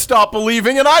never stop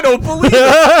believing, and I don't believe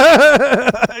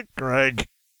it. Greg.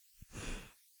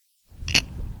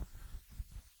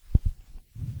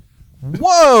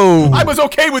 Whoa! I was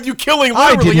okay with you killing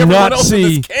I literally did everyone not else in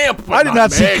see. this camp. But I did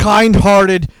not see Meg.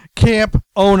 kind-hearted camp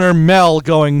owner Mel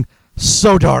going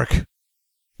so dark.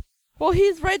 Well,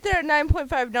 he's right there at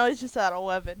 9.5. Now he's just at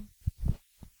 11.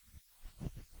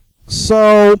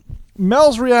 So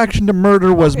Mel's reaction to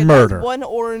murder was Okay, murder. there's one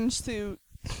orange suit.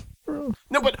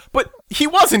 No, but he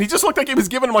wasn't. He just looked like he was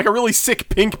giving him like a really sick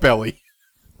pink belly.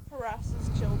 Harasses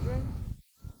children.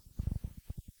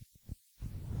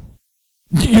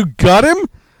 You got him?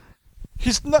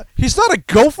 He's not a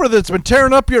gopher that's been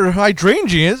tearing up your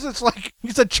hydrangeas. It's like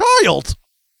he's a child.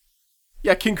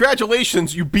 Yeah,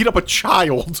 congratulations, you beat up a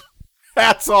child.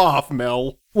 Hats off,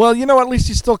 Mel. Well, you know, at least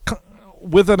he's still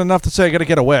with it enough to say I got to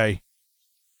get away.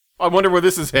 I wonder where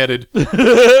this is headed. You're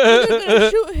gonna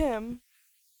shoot him.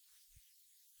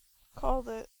 Called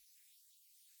it.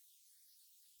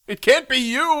 It can't be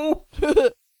you.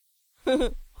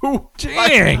 Who?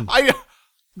 Dang. I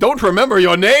don't remember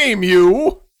your name,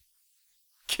 you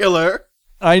killer.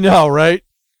 I know, right?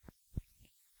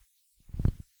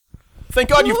 Thank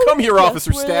God you've come here, Guess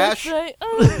Officer what I Stash. say?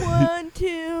 Oh, 1,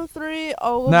 2, 3,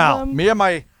 all of Now, them. me and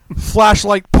my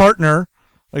flashlight partner,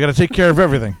 I got to take care of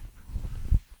everything.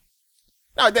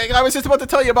 No, I was just about to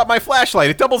tell you about my flashlight.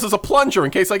 It doubles as a plunger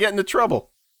in case I get into trouble.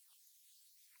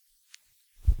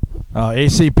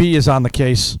 ACP is on the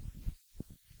case.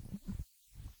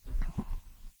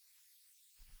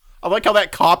 I like how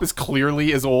that cop is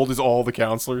clearly as old as all the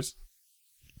counselors.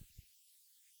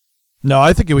 No,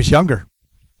 I think he was younger.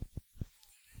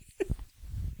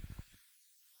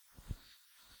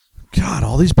 God,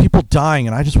 all these people dying,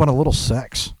 and I just want a little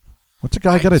sex. What's a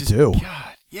guy got to do?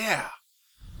 God, yeah.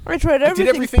 I tried I everything.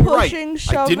 did everything pushing, right.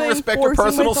 Shoving, I didn't respect her forcing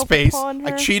personal myself space. upon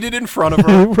I her. cheated in front of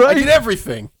her. Right. I did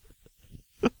everything.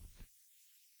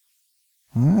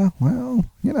 Well,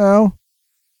 you know.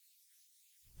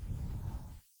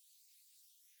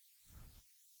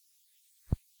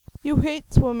 You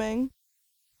hate swimming.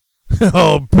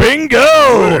 Oh,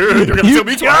 bingo! You're gonna You tell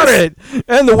me got twice? it!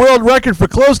 And the world record for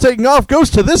clothes taking off goes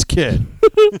to this kid.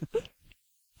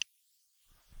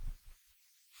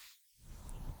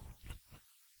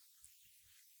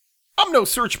 I'm no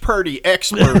search party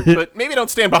expert, but maybe don't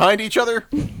stand behind each other.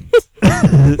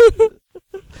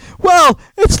 Well,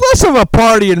 it's less of a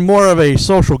party and more of a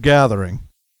social gathering.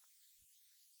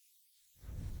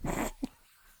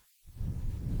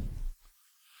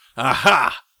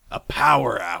 Aha! A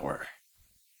power hour.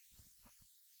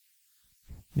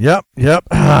 Yep.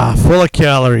 Full of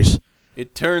calories.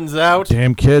 It turns out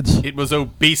Damn kids. it was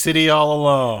obesity all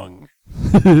along.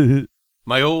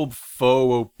 My old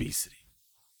faux obesity.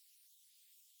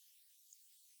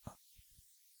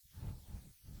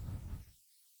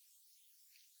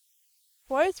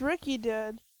 Why is Ricky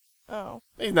dead? Oh.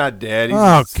 He's not dead. He's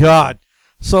Oh, God.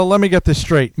 So let me get this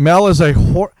straight. Mel is a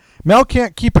Mel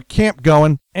can't keep a camp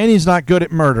going, and he's not good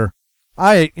at murder.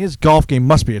 His golf game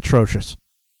must be atrocious.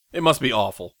 It must be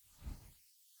awful.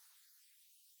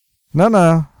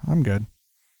 No, I'm good.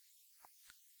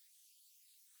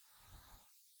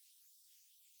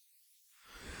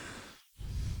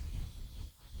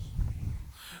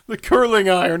 The curling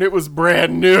iron, it was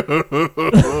brand new.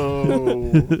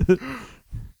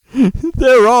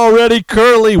 They're already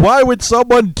curly. Why would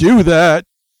someone do that?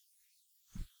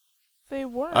 They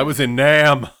weren't. I was in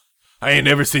Nam. I ain't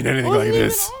never seen anything like Wasn't even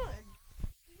this. on.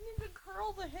 Didn't even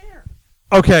curl the hair.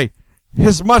 Okay,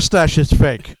 his mustache is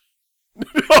fake.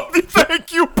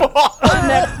 Thank you, Paul.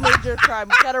 Next major crime.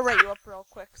 Gotta write you up real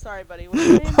quick. Sorry, buddy. What's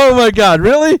your name? Oh my God,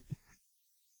 really?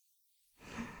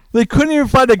 They couldn't even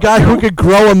find a guy who could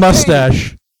grow a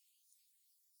mustache.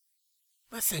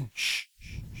 Listen, shh.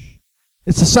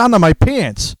 It's the sound of my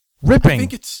pants I ripping.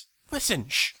 think it's. Listen,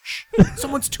 shh.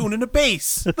 Someone's tuning a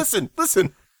bass. Listen.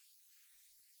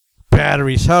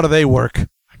 Batteries, how do they work?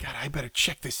 God, I better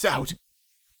check this out.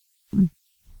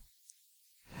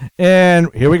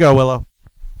 And here we go, Willow.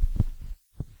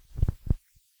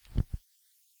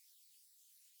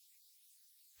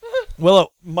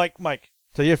 Willow, Mike,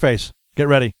 to your face. Get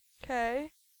ready.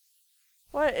 Okay.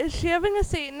 What, is she having a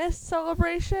Satanist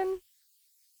celebration?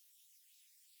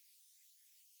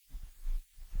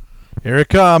 Here it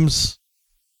comes.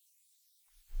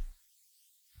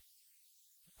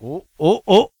 Oh,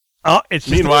 it's just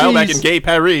a Meanwhile, back in tease. Gay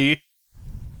Paris.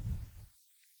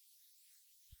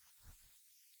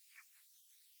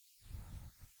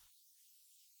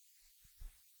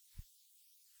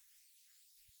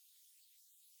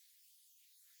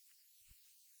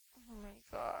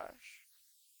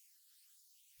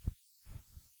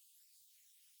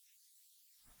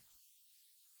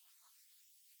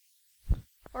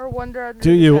 Or Wonder Under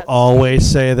Do the you Jet. always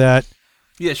say that?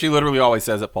 Yeah, she literally always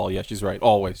says it, Paul. Yeah, she's right.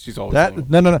 Always. She's always That saying it.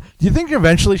 no. Do you think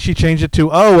eventually she changed it to,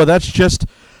 oh, well, that's just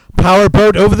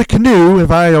powerboat over the canoe,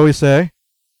 if I always say?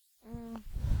 Mm.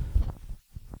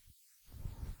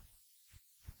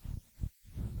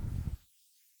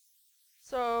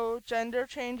 So, gender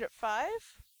change at 5?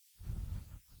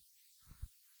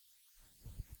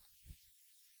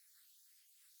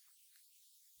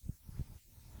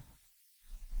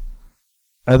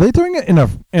 Are they doing it in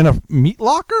a meat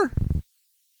locker?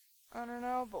 I don't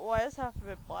know, but why is half of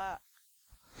it black?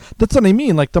 That's what I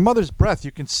mean. Like the mother's breath,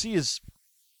 you can see is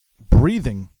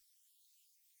breathing.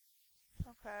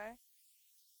 Okay.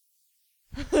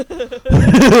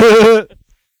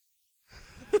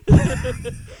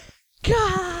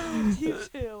 God, you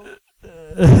two.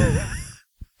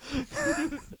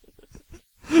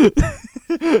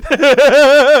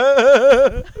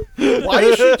 Why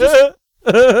is she just...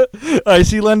 I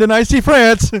see London, I see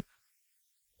France.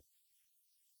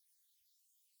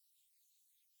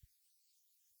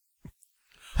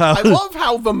 I love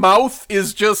how the mouth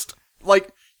is just,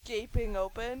 like, Gaping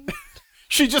open.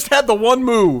 she just had the one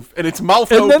move, and it's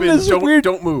mouth And then open, there's a weird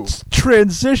don't move.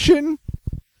 transition.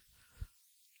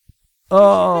 You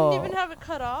Oh. couldn't even have it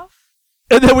cut off.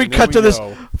 And then we There cut we to this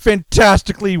go.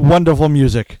 fantastically wonderful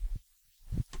music.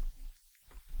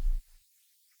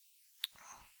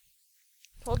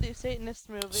 Told you, Satanist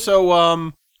movie.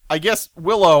 So, I guess,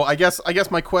 Willow, I guess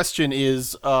my question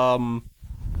is, Sleepaway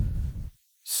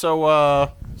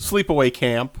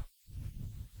Camp.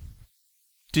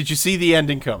 Did you see the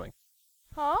ending coming?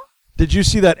 Huh? Did you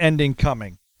see that ending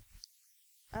coming?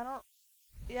 I don't.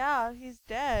 Yeah, he's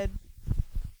dead.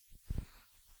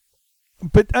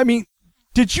 But, I mean,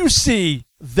 did you see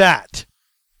that?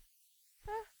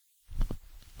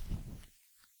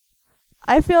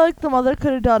 I feel like the mother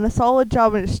could have done a solid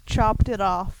job and just chopped it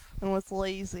off and was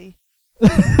lazy.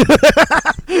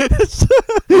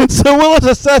 So Willow's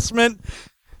assessment,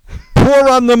 poor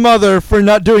on the mother for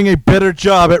not doing a better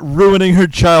job at ruining her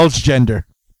child's gender.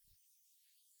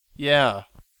 Yeah.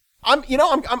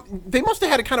 They must have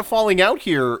had a kind of falling out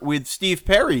here with Steve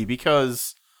Perry,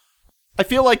 because I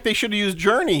feel like they should have used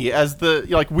Journey as the,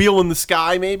 Wheel in the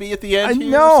Sky maybe at the end. I here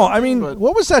or know. I something, mean, but-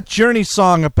 what was that Journey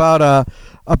song about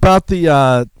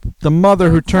the mother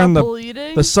who turned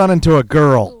the son into a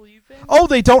girl? Oh,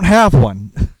 they don't have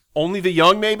one. Only the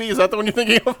Young, maybe? Is that the one you're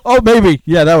thinking of? Oh, maybe.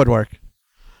 Yeah, that would work.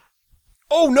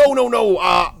 Oh,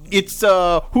 no. It's,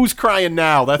 Who's Crying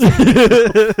Now? That's...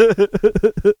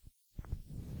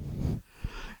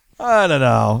 I don't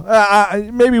know.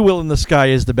 Maybe Will in the Sky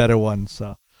is the better one.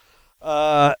 So,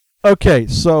 okay.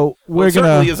 So Well, we're it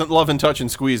certainly gonna. isn't Lovin' Touchin'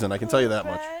 Squeezin', I can tell you that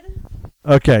much.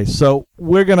 Okay, so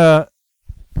we're gonna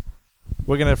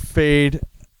fade.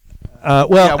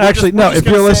 Yeah, Actually, no. If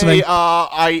you're listening,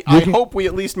 I you can- hope we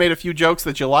at least made a few jokes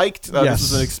that you liked. Yes.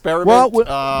 This is an experiment.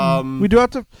 Well, we do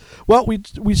have to. Well,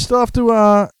 we still have to.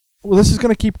 Well, this is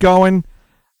going to keep going.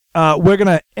 We're going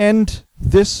to end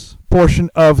this portion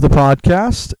of the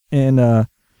podcast, and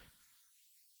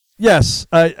yes,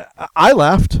 I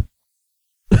laughed.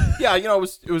 Yeah, it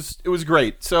was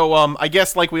great. So I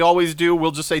guess like we always do,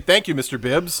 we'll just say thank you, Mr.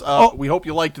 Bibbs. We hope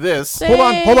you liked this. Hold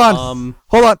on.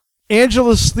 Hold on.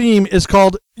 Angela's theme is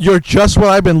called "You're Just What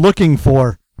I've Been Looking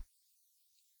For."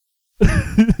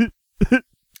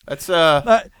 That's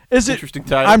Is it? interesting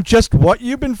title. I'm just what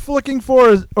you've been looking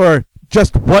for, or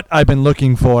just what I've been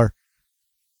looking for?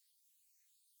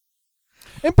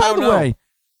 And by I don't the know. way,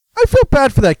 I feel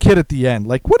bad for that kid at the end.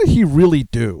 Like, what did he really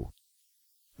do?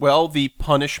 Well, the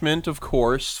punishment, of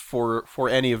course, for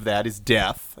any of that is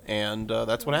death, and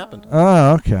that's what happened.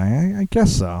 Oh, okay. I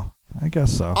guess so.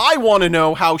 I want to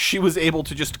know how she was able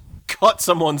to just cut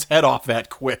someone's head off that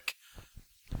quick.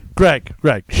 Greg,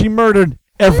 she murdered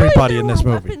everybody in this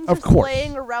movie. Weapons Of just course.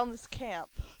 laying around this camp.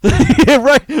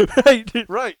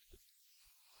 Right.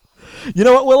 You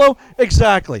know what, Willow?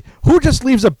 Exactly. Who just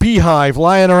leaves a beehive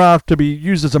lying around to be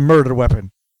used as a murder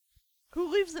weapon?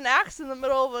 Who leaves an axe in the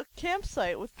middle of a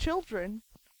campsite with children?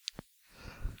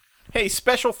 Hey,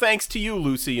 special thanks to you,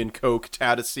 Lucy and Coke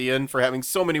Tadasian, for having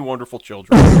so many wonderful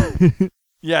children.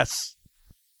 Yes.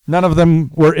 None of them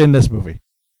were in this movie.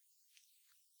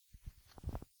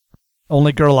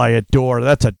 Only girl I adore.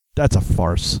 That's a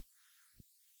farce.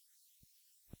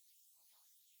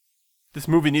 This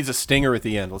movie needs a stinger at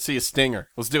the end. Let's see a stinger.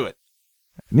 Let's do it.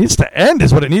 It needs to end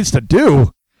is what it needs to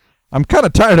do. I'm kind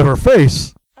of tired of her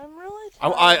face. I'm really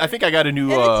tired. I think I got a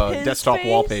new And it's his desktop face?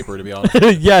 wallpaper, to be honest.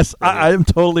 Yes, I'm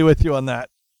totally with you on that.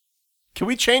 Can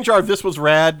we change our This Was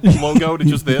Rad logo to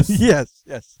just this? Yes.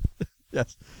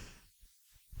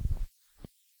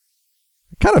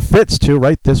 kind of fits too,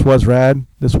 right? This was rad.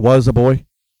 This was a boy.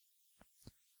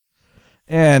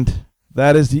 And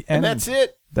that is the end. And that's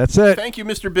it. That's it. Thank you,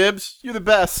 Mr. Bibbs. You're the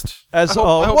best. I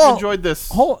hope you enjoyed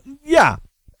this. Yeah.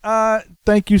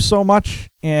 Thank you so much.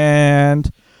 And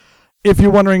if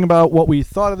you're wondering about what we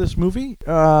thought of this movie,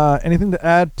 anything to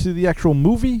add to the actual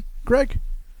movie, Greg?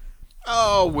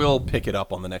 Oh, we'll pick it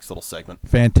up on the next little segment.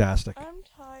 Fantastic. I'm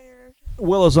tired.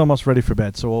 Willow's almost ready for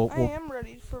bed, so I am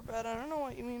ready for bed. I don't know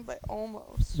what you mean by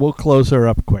almost. we'll close her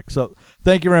up quick. So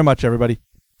thank you very much, everybody.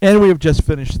 And we have just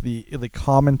finished the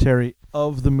commentary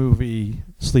of the movie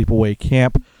Sleepaway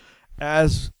Camp.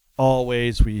 As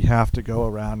always, we have to go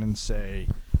around and say,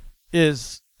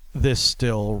 is this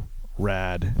still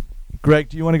rad? Greg,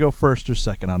 do you want to go first or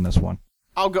second on this one?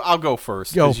 I'll go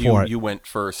first. Go 'cause for it. You went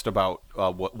first about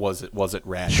what was it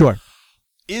rad? Sure.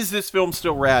 Is this film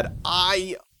still rad?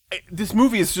 This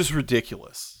movie is just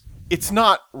ridiculous. It's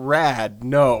not rad,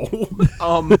 no.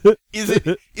 Is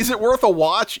it worth a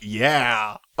watch?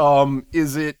 Yeah.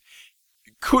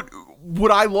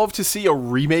 Would I love to see a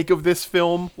remake of this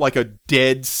film? Like a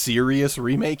dead serious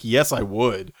remake? Yes, I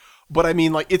would. But I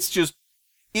mean, like,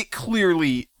 it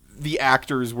clearly, the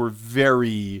actors were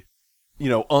very,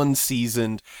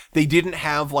 unseasoned. They didn't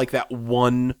have like that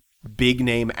one big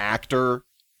name actor.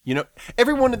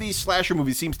 Every one of these slasher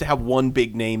movies seems to have one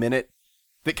big name in it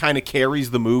that kind of carries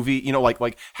the movie.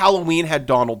 Like Halloween had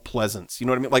Donald Pleasance. You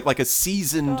know what I mean? Like a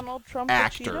seasoned Donald Trump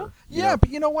actor. Yeah, but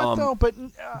you know what though? But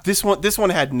this one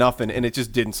had nothing, and it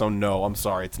just didn't. So no, I'm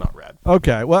sorry, it's not rad.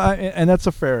 okay, well, and that's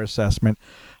a fair assessment.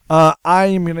 I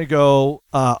am gonna go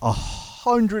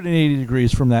 180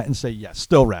 degrees from that and say yes,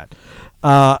 still rad.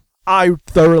 I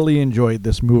thoroughly enjoyed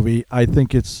this movie. I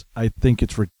think it's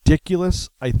ridiculous.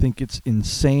 I think it's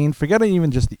insane. Forgetting even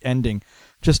just the ending,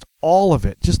 just all of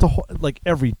it. Just like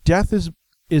every death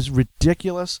is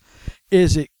ridiculous.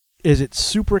 Is it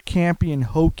super campy and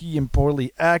hokey and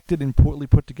poorly acted and poorly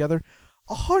put together?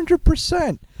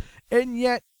 100%. And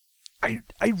yet, I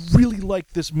really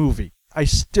like this movie. I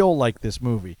still like this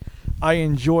movie. I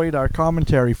enjoyed our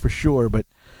commentary for sure, but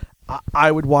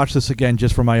I would watch this again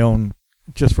just for my own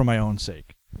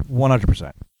sake.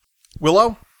 100%.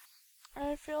 Willow?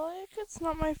 I feel like it's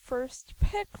not my first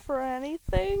pick for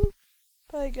anything,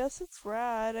 but I guess it's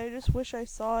rad. I just wish I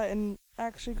saw it and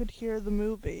actually could hear the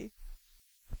movie.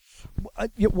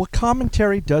 Well,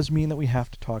 commentary does mean that we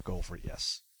have to talk over it,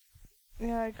 yes.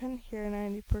 Yeah, I couldn't hear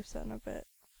 90% of it.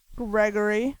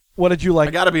 Gregory? What did you like?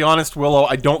 I gotta be honest, Willow,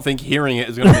 I don't think hearing it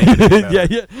is gonna make it any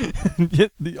better. yeah.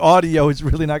 The audio is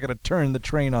really not going to turn the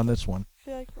train on this one. I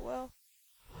feel like it will.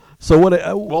 So what?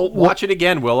 Well, watch it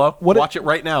again, Willow. What- Watch it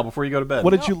right now before you go to bed.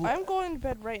 What did you? I'm going to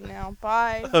bed right now.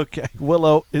 Bye. Okay,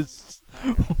 Willow is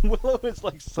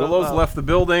like so. Willow's left the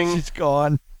building. She's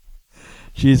gone.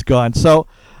 She's gone. So,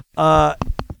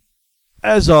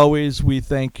 as always, we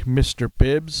thank Mr.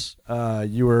 Bibbs.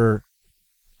 You were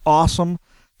awesome.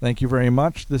 Thank you very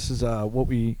much. This is what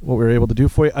we were able to do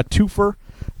for you. A twofer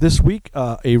this week.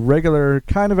 A regular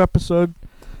kind of episode.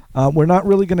 We're not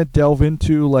really going to delve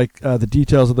into the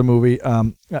details of the movie.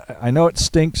 I know it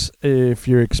stinks if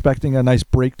you're expecting a nice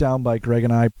breakdown by Greg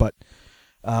and I, but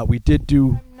we did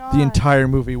do the entire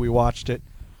movie. We watched it.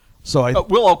 So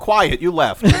Willow, quiet. You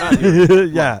left. You're not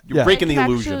here. You're breaking the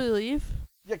illusion. Actually leave.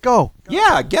 Yeah, go.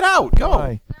 Yeah, get out. Go.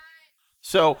 Bye.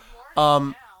 So,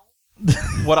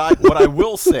 what I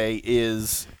will say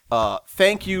is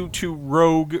thank you to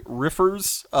Rogue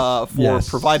Riffers for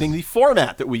providing the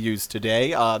format that we use today.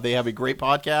 They have a great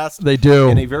podcast. They do.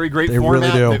 And a very great They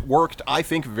format really do. that worked, I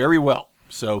think, very well.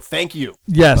 So thank you.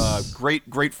 Yes.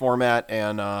 Great format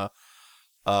and a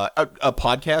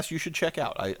podcast you should check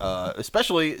out.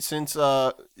 Especially since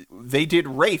they did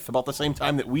Wraith about the same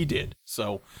time that we did.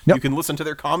 So Yep. you can listen to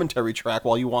their commentary track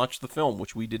while you watch the film,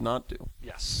 which we did not do.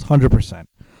 Yes. 100%.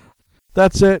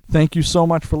 That's it. Thank you so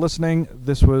much for listening.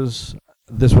 This was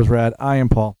rad. I am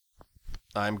Paul.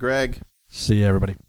 I'm Greg. See you, everybody.